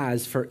God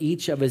has for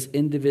each of his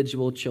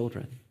individual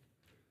children.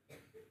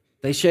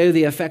 They show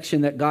the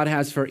affection that God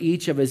has for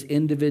each of his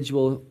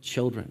individual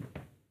children.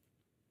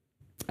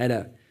 I had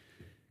a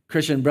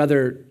Christian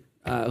brother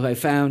who I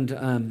found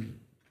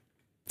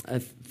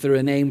through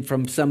a name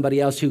from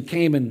somebody else who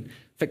came and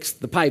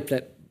fixed the pipe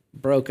that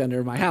broke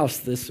under my house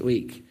this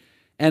week.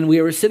 And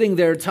we were sitting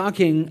there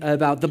talking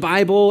about the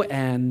Bible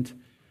and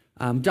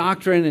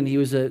doctrine, and he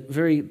was a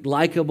very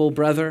likable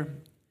brother.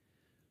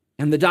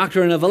 And the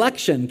doctrine of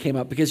election came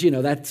up because,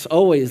 that's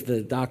always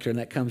the doctrine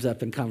that comes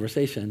up in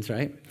conversations,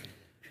 right?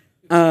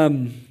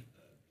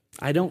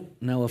 I don't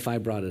know if I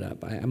brought it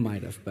up. I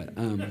might have, but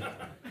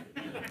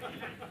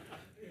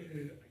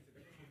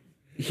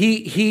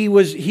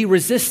he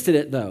resisted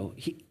it though.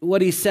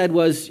 What he said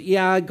was,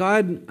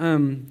 God,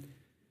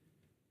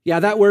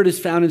 that word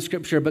is found in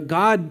Scripture, but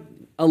God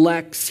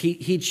elects,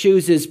 he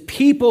chooses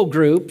people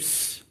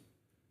groups.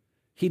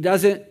 He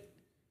doesn't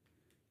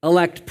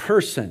elect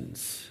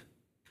persons,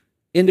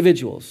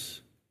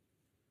 individuals.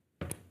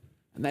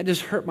 And that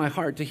just hurt my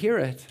heart to hear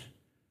it.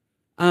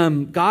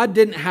 God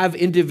didn't have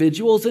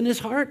individuals in his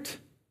heart.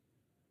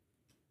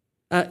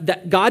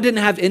 That God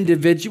didn't have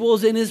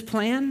individuals in his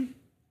plan.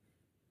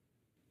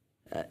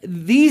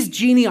 These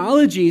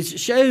genealogies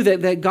show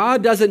that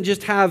God doesn't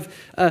just have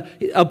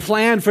a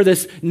plan for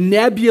this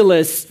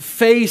nebulous,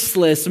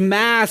 faceless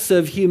mass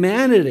of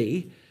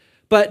humanity,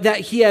 but that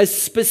he has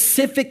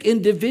specific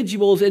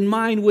individuals in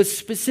mind with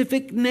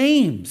specific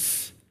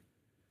names.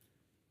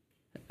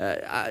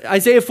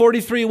 Isaiah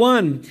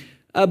 43:1.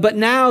 But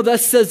now,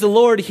 thus says the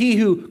Lord, he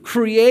who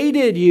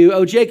created you,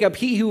 O Jacob,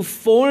 he who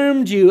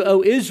formed you,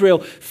 O Israel,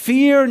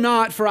 fear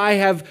not, for I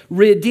have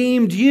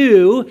redeemed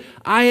you.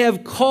 I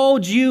have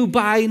called you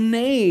by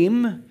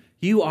name.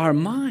 You are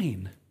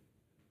mine.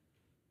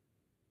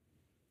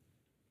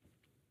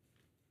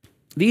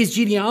 These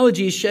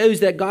genealogies shows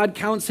that God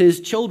counts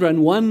his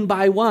children one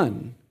by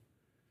one,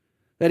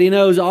 that he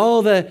knows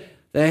all the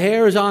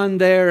hairs on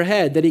their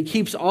head, that he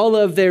keeps all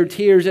of their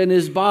tears in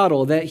his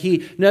bottle, that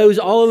he knows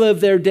all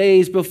of their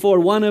days before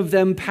one of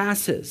them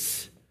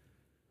passes.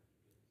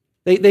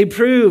 They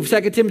prove,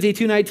 2 Timothy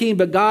 2:19,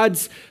 but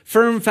God's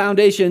firm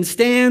foundation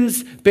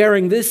stands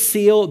bearing this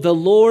seal, the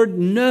Lord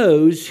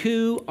knows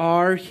who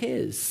are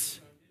his.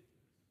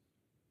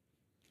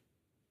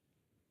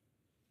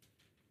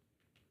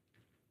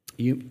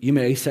 You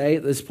may say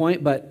at this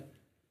point, but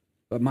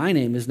my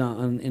name is not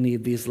on any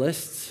of these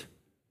lists.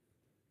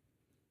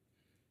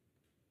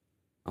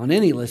 On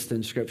any list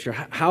in Scripture.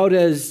 How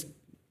does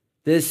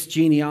this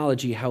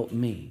genealogy help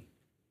me?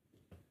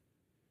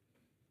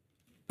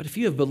 But if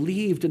you have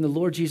believed in the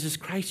Lord Jesus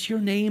Christ, your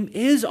name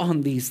is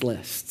on these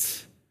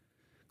lists.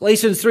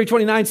 Galatians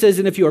 3:29 says,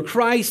 and if you are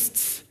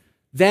Christ's,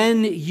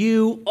 then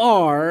you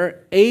are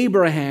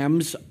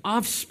Abraham's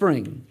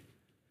offspring.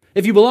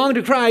 If you belong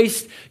to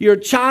Christ, you're a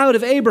child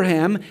of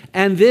Abraham,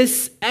 and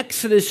this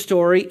Exodus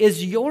story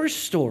is your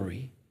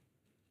story.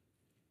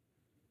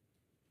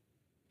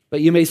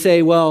 But you may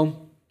say,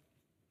 well,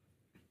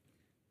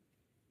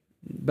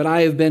 but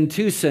I have been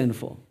too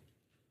sinful.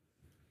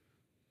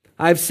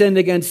 I've sinned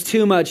against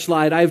too much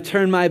light. I've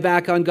turned my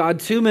back on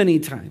God too many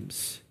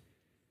times.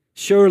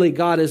 Surely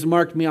God has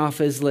marked me off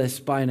his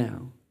list by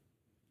now.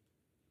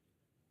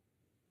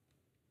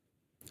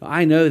 So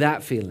I know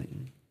that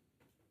feeling.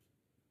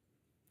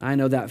 I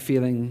know that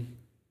feeling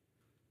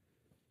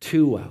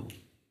too well.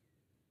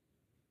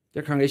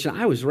 Dear congregation,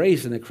 I was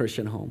raised in a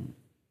Christian home.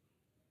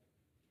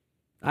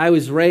 I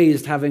was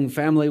raised having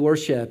family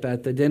worship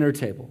at the dinner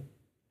table.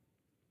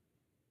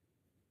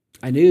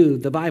 I knew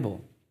the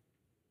Bible.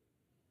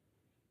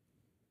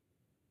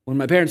 When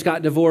my parents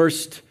got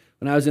divorced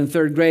when I was in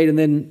third grade, and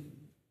then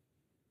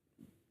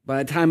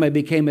by the time I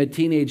became a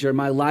teenager,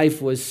 my life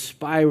was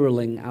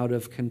spiraling out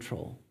of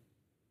control.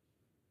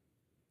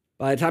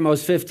 By the time I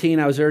was 15,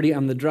 I was already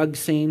on the drug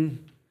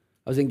scene.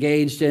 I was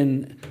engaged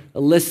in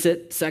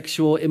illicit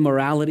sexual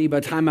immorality. By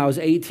the time I was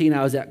 18,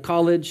 I was at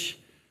college,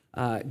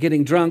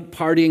 getting drunk,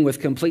 partying with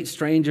complete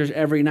strangers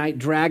every night,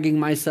 dragging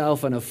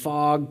myself in a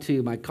fog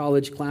to my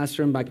college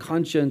classroom. My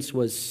conscience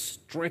was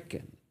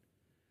stricken.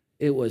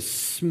 It was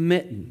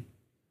smitten.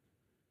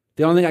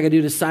 The only thing I could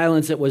do to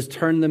silence it was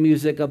turn the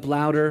music up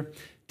louder,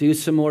 do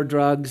some more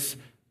drugs,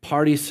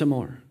 party some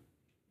more.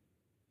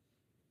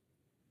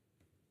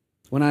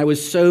 When I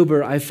was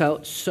sober, I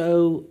felt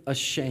so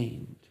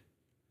ashamed.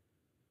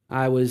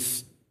 I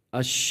was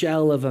a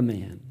shell of a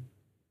man.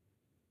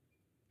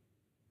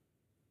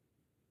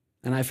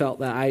 And I felt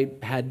that I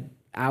had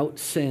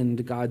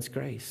out-sinned God's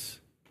grace.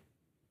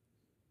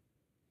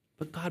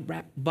 But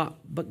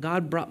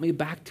God brought me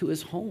back to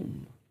his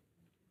home.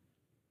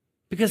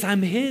 Because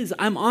I'm his.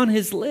 I'm on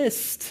his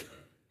list.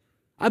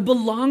 I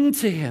belong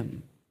to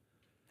him.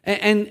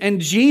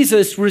 And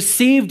Jesus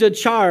received a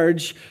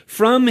charge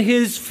from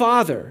his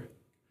Father.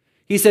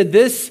 He said,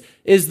 this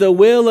is the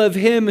will of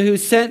him who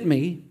sent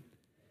me,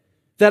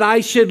 that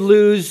I should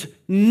lose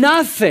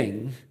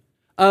nothing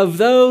of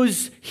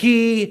those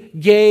he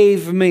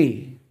gave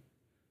me.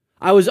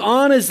 I was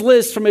on his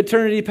list from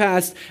eternity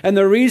past, and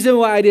the reason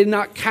why I did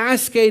not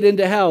cascade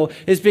into hell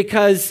is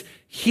because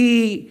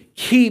he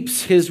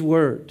keeps his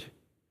word.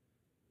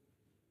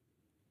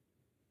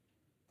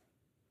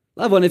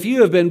 Loved one, if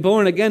you have been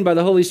born again by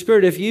the Holy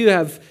Spirit, if you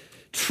have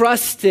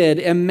trusted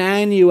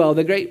Emmanuel,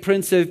 the great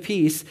Prince of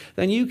Peace,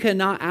 then you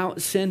cannot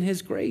out-sin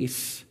his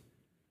grace.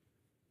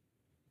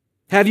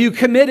 Have you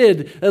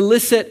committed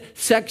illicit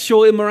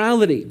sexual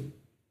immorality?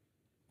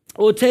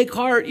 Well, take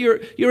heart,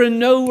 you're in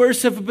no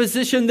worse of a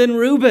position than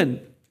Reuben,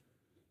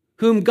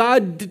 whom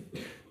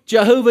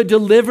Jehovah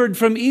delivered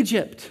from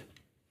Egypt.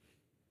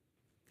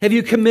 Have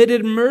you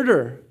committed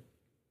murder?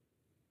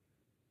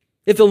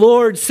 If the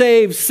Lord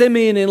saved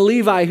Simeon and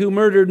Levi, who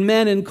murdered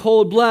men in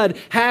cold blood,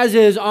 has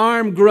his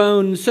arm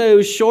grown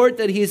so short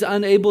that he's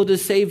unable to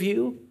save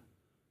you?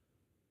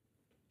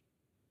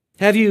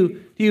 Do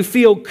you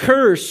feel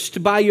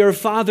cursed by your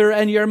father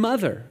and your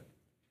mother?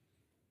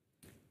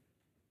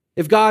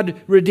 If God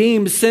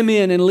redeemed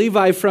Simeon and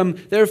Levi from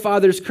their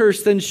father's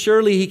curse, then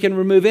surely he can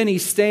remove any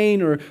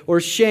stain or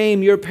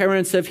shame your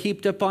parents have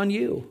heaped upon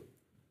you.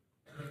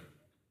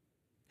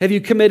 Have you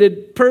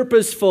committed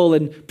purposeful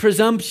and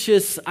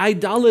presumptuous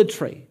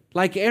idolatry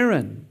like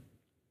Aaron?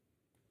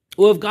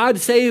 Well, if God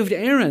saved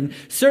Aaron,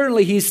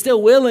 certainly he's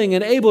still willing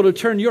and able to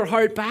turn your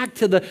heart back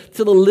to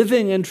the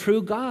living and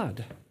true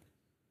God.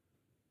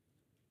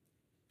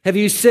 Have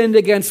you sinned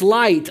against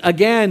light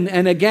again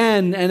and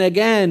again and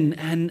again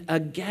and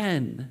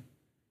again?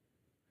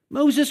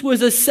 Moses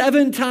was a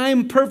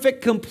 7-time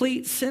perfect,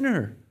 complete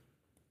sinner.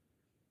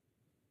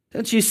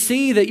 Don't you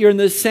see that you're in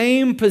the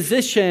same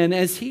position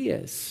as he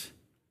is?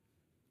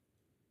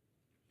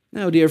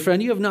 No, dear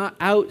friend, you have not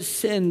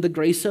out-sinned the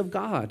grace of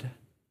God.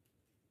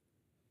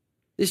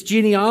 This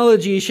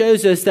genealogy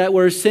shows us that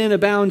where sin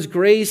abounds,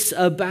 grace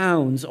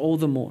abounds all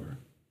the more.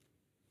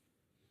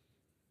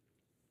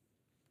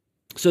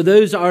 So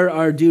those are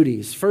our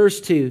duties.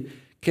 First, to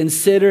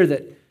consider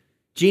that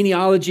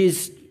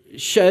genealogies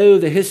show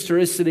the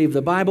historicity of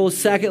the Bible.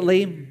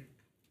 Secondly,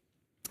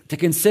 to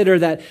consider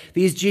that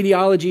these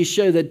genealogies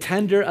show the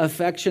tender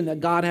affection that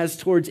God has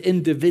towards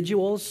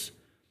individuals.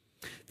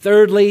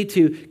 Thirdly,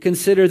 to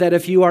consider that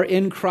if you are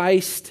in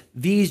Christ,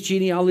 these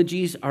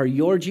genealogies are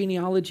your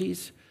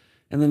genealogies.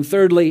 And then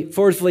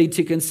fourthly,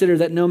 to consider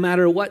that no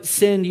matter what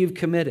sin you've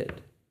committed,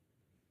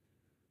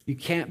 you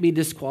can't be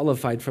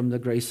disqualified from the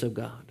grace of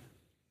God.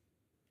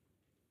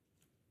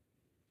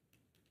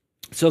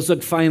 So let's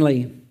look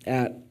finally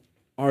at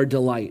our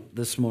delight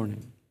this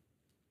morning.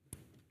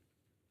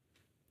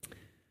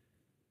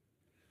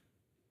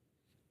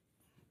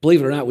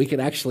 Believe it or not, we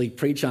could actually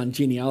preach on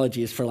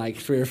genealogies for like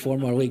 3 or 4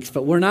 more weeks,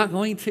 but we're not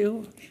going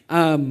to.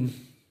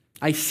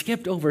 I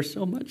skipped over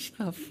so much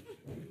stuff.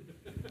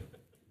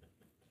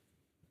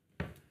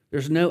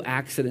 There's no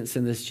accidents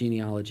in this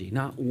genealogy.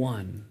 Not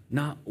one.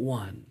 Not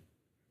one.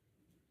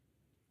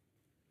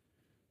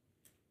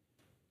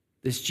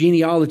 This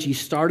genealogy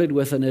started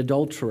with an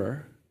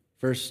adulterer.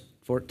 Verse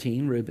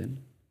 14, Reuben.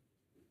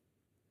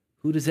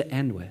 Who does it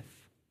end with?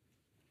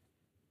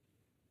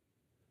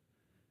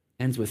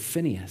 Ends with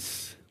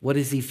Phinehas. What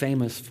is he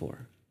famous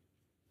for?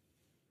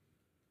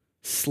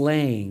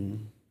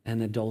 Slaying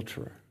an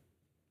adulterer.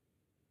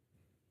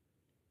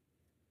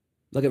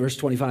 Look at verse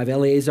 25.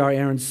 Eleazar,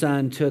 Aaron's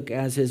son, took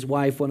as his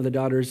wife one of the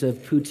daughters of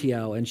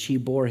Putiel, and she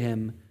bore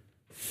him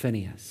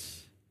Phinehas.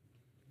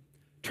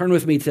 Turn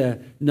with me to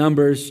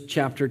Numbers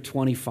chapter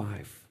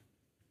 25.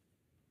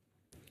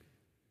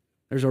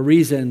 There's a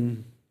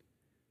reason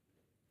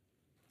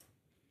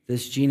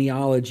this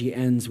genealogy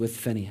ends with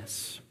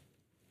Phinehas.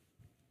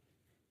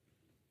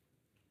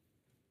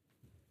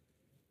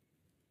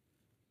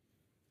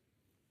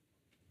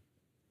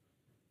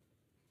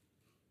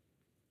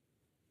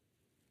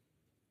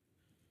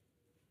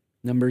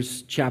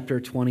 Numbers chapter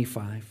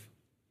 25.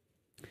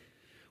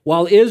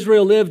 While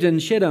Israel lived in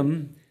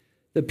Shittim,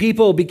 the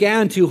people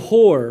began to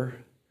whore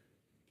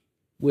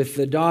with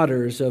the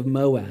daughters of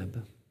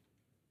Moab.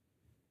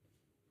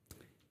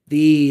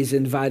 These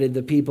invited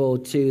the people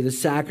to the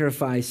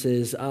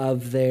sacrifices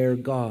of their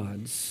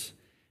gods,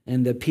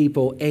 and the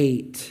people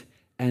ate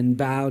and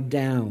bowed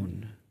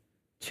down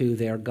to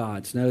their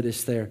gods.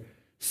 Notice their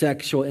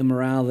sexual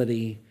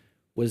immorality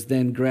was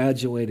then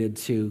graduated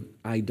to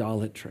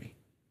idolatry.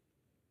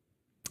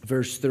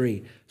 Verse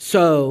 3,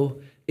 so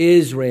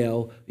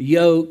Israel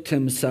yoked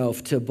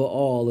himself to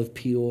Baal of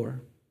Peor.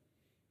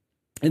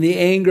 And the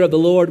anger of the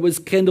Lord was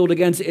kindled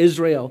against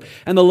Israel.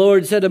 And the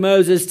Lord said to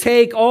Moses,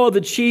 take all the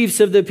chiefs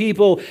of the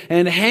people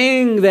and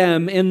hang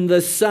them in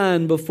the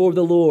sun before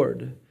the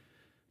Lord,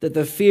 that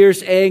the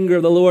fierce anger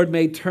of the Lord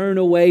may turn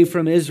away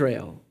from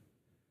Israel.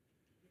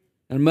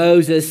 And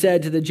Moses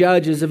said to the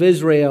judges of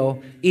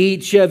Israel,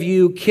 each of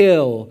you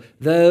kill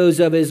those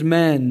of his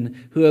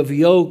men who have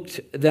yoked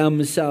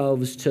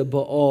themselves to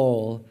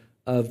Baal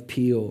of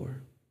Peor.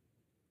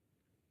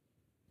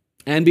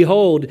 And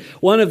behold,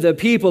 one of the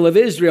people of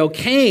Israel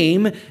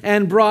came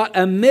and brought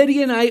a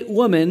Midianite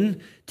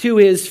woman to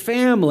his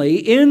family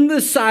in the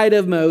sight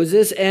of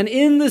Moses and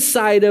in the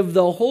sight of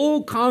the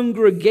whole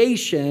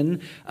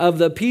congregation of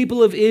the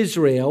people of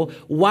Israel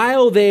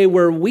while they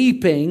were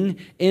weeping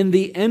in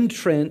the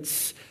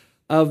entrance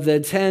of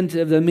the tent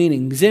of the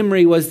meeting.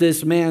 Zimri was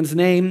this man's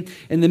name.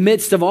 In the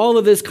midst of all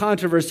of this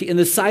controversy, in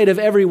the sight of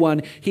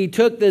everyone, he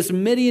took this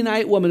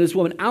Midianite woman, this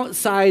woman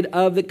outside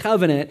of the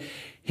covenant,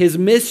 his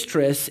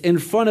mistress, in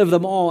front of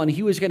them all, and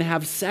he was going to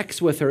have sex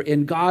with her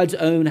in God's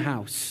own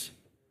house.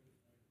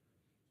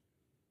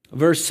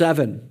 Verse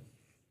 7,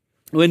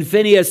 when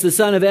Phinehas, the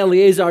son of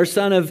Eleazar,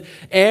 son of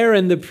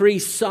Aaron the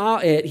priest, saw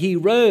it, he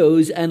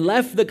rose and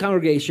left the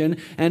congregation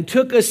and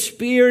took a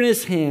spear in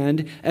his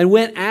hand and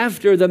went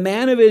after the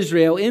man of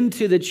Israel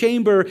into the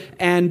chamber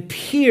and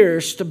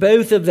pierced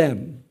both of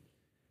them,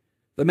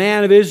 the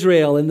man of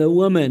Israel and the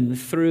woman,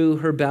 through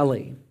her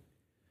belly.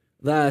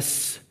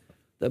 Thus,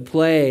 the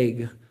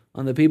plague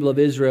on the people of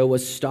Israel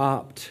was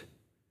stopped.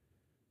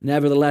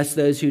 Nevertheless,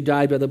 those who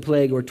died by the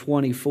plague were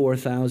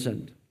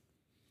 24,000.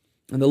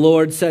 And the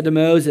Lord said to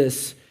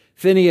Moses,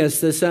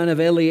 Phinehas, the son of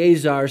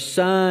Eleazar,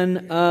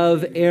 son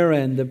of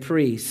Aaron the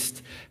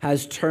priest,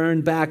 has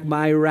turned back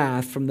my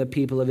wrath from the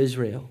people of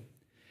Israel,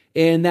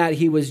 in that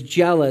he was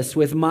jealous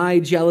with my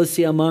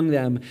jealousy among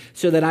them,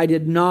 so that I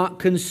did not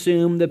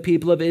consume the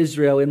people of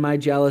Israel in my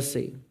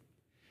jealousy.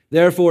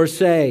 Therefore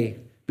say,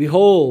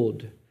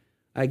 behold,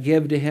 I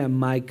give to him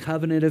my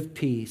covenant of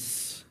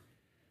peace.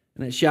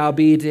 And it shall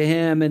be to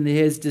him and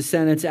his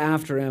descendants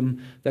after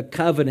him the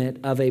covenant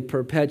of a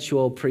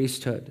perpetual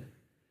priesthood,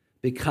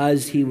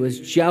 because he was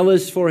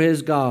jealous for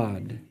his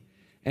God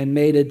and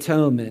made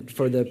atonement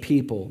for the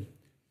people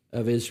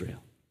of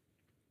Israel.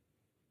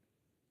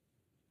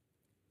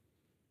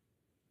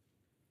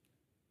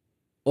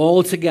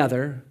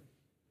 Altogether,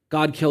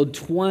 God killed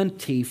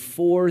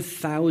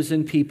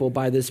 24,000 people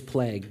by this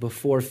plague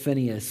before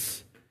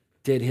Phinehas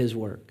did his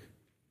work.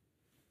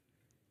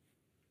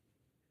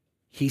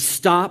 He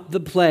stopped the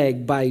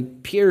plague by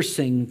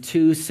piercing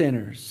 2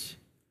 sinners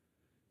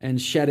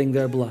and shedding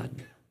their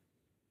blood.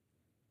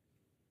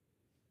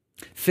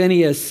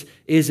 Phinehas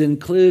is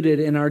included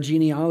in our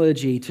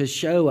genealogy to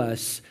show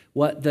us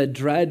what the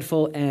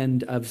dreadful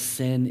end of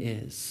sin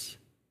is.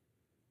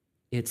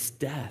 It's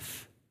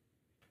death.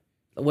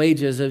 The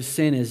wages of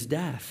sin is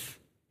death.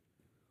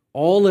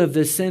 All of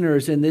the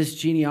sinners in this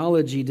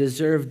genealogy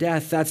deserve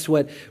death. That's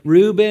what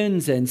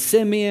Reuben's and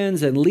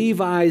Simeon's and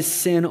Levi's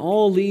sin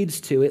all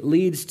leads to. It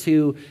leads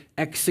to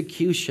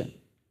execution.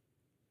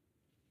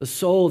 The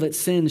soul that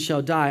sins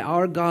shall die.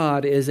 Our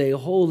God is a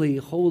holy,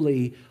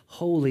 holy,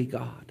 holy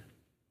God.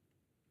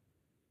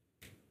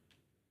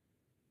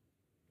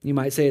 You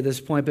might say at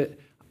this point, but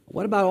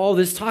what about all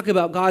this talk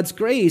about God's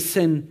grace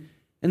and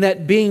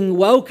that being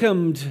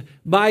welcomed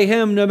by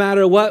Him no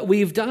matter what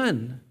we've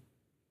done?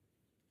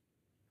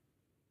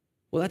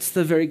 Well, that's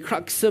the very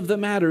crux of the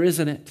matter,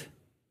 isn't it?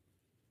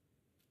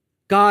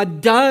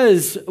 God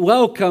does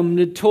welcome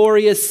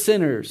notorious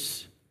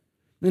sinners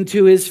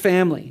into His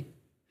family,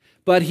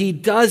 but He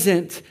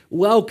doesn't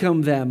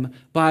welcome them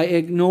by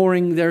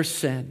ignoring their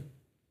sin.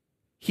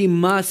 He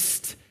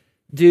must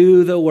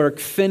do the work.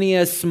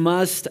 Phinehas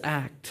must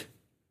act.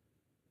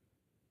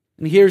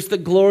 And here's the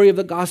glory of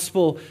the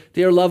gospel,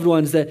 dear loved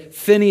ones, that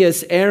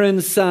Phinehas,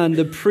 Aaron's son,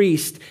 the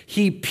priest,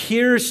 he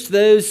pierced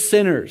those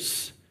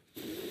sinners,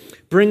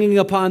 bringing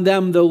upon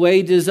them the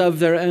wages of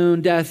their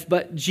own death.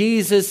 But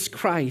Jesus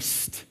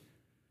Christ,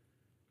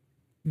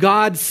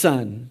 God's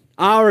Son,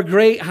 our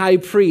great high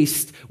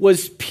priest,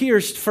 was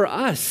pierced for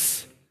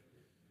us.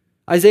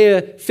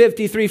 Isaiah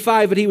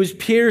 53:5, but He was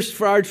pierced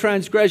for our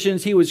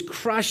transgressions, He was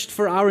crushed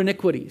for our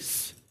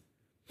iniquities.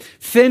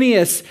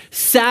 Phinehas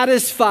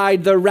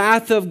satisfied the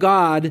wrath of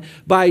God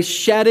by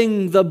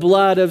shedding the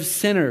blood of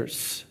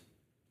sinners.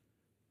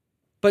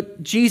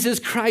 But Jesus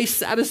Christ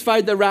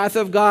satisfied the wrath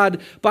of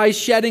God by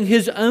shedding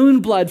His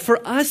own blood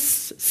for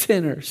us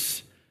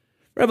sinners.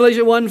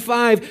 Revelation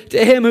 1:5,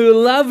 to Him who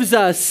loves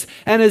us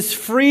and has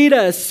freed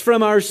us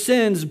from our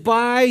sins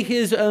by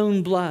His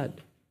own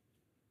blood.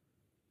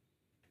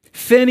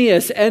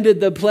 Phinehas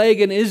ended the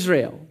plague in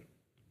Israel,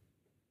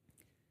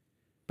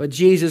 but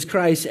Jesus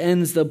Christ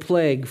ends the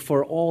plague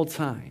for all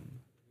time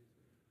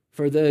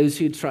for those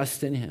who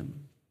trust in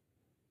Him.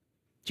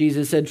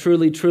 Jesus said,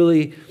 truly,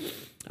 truly,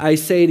 I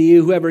say to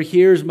you, whoever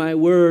hears my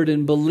word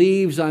and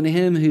believes on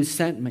Him who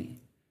sent me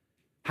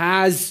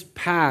has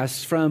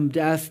passed from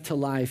death to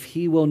life.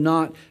 He will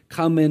not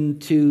come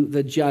into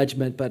the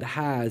judgment, but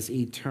has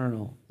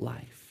eternal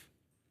life.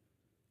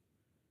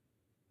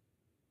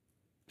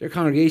 Dear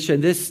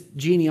congregation, this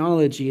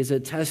genealogy is a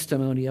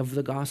testimony of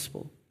the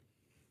gospel.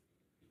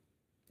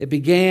 It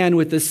began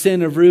with the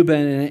sin of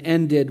Reuben and it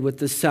ended with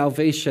the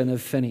salvation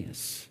of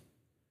Phinehas.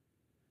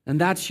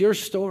 And that's your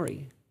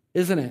story,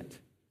 isn't it?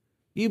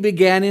 You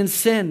began in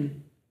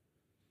sin.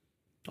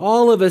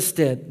 All of us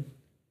did.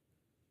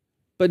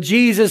 But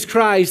Jesus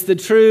Christ, the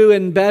true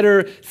and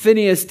better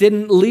Phinehas,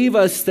 didn't leave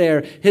us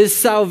there. His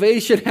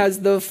salvation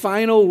has the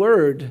final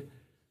word.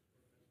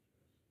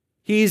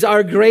 He's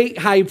our great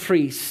high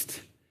priest.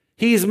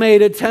 He's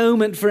made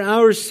atonement for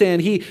our sin.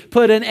 He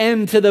put an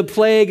end to the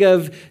plague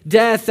of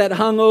death that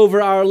hung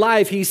over our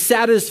life. He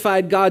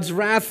satisfied God's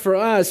wrath for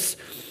us.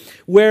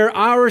 Where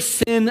our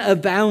sin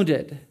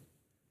abounded,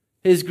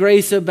 His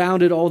grace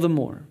abounded all the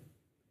more.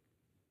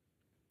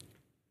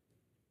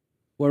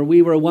 Where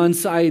we were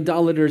once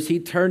idolaters, He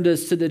turned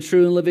us to the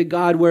true and living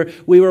God. Where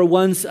we were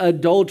once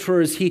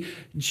adulterers, He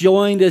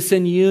joined us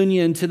in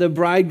union to the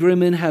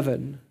bridegroom in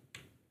heaven.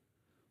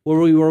 Where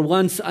we were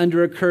once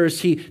under a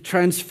curse, He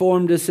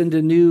transformed us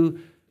into new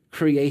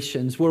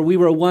creations. Where we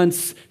were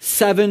once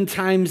 7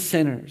 times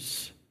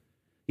sinners,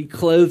 He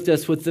clothed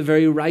us with the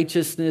very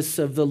righteousness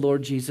of the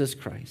Lord Jesus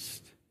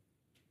Christ.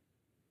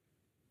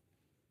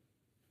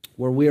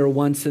 Where we were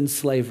once in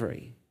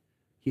slavery,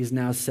 He's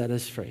now set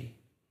us free.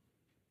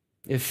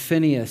 If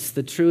Phinehas,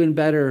 the true and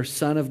better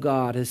Son of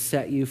God, has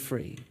set you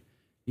free,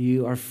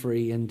 you are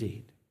free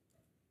indeed.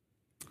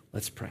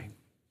 Let's pray.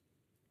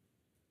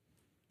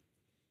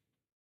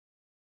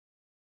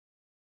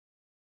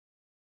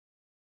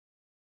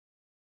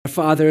 Our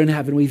Father in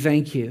heaven, we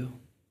thank You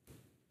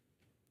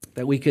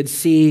that we could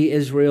see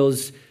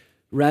Israel's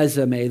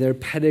resume, their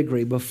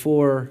pedigree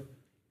before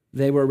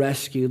they were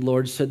rescued,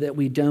 Lord, so that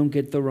we don't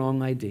get the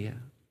wrong idea.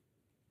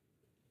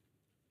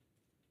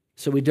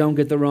 So we don't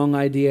get the wrong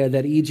idea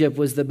that Egypt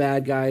was the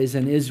bad guys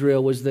and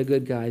Israel was the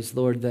good guys,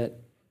 Lord, that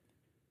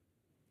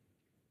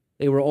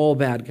they were all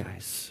bad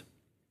guys.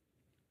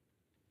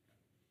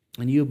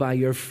 And You, by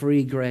Your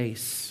free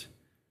grace,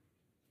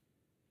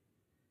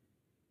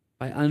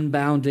 by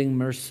unbounding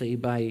mercy,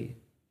 by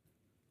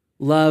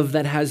love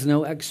that has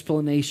no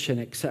explanation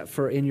except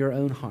for in Your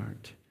own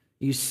heart,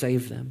 You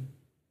save them.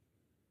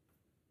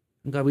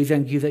 And God, we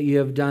thank You that You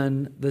have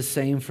done the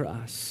same for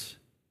us.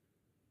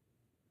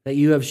 That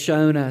You have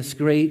shown us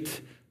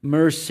great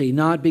mercy,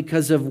 not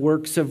because of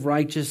works of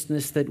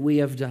righteousness that we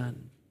have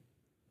done,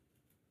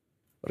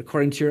 but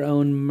according to Your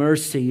own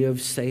mercy, You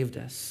have saved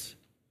us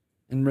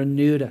and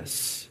renewed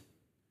us.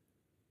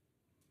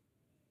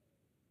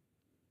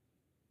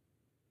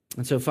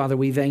 And so, Father,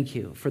 we thank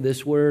You for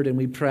this word, and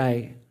we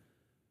pray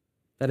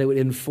that it would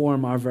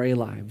inform our very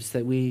lives,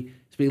 that we,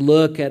 as we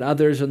look at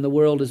others in the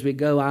world, as we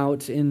go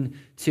out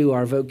into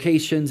our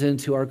vocations,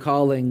 into our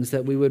callings,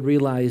 that we would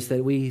realize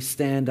that we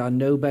stand on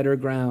no better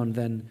ground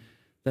than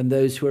than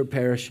those who are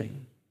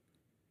perishing.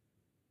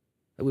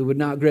 That we would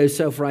not grow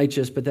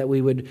self-righteous, but that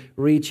we would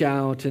reach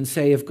out and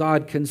say, if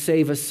God can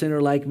save a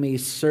sinner like me,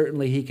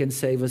 certainly he can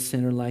save a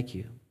sinner like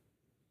you.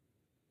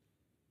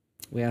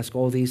 We ask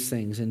all these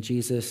things in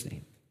Jesus'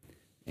 name.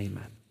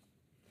 Amen.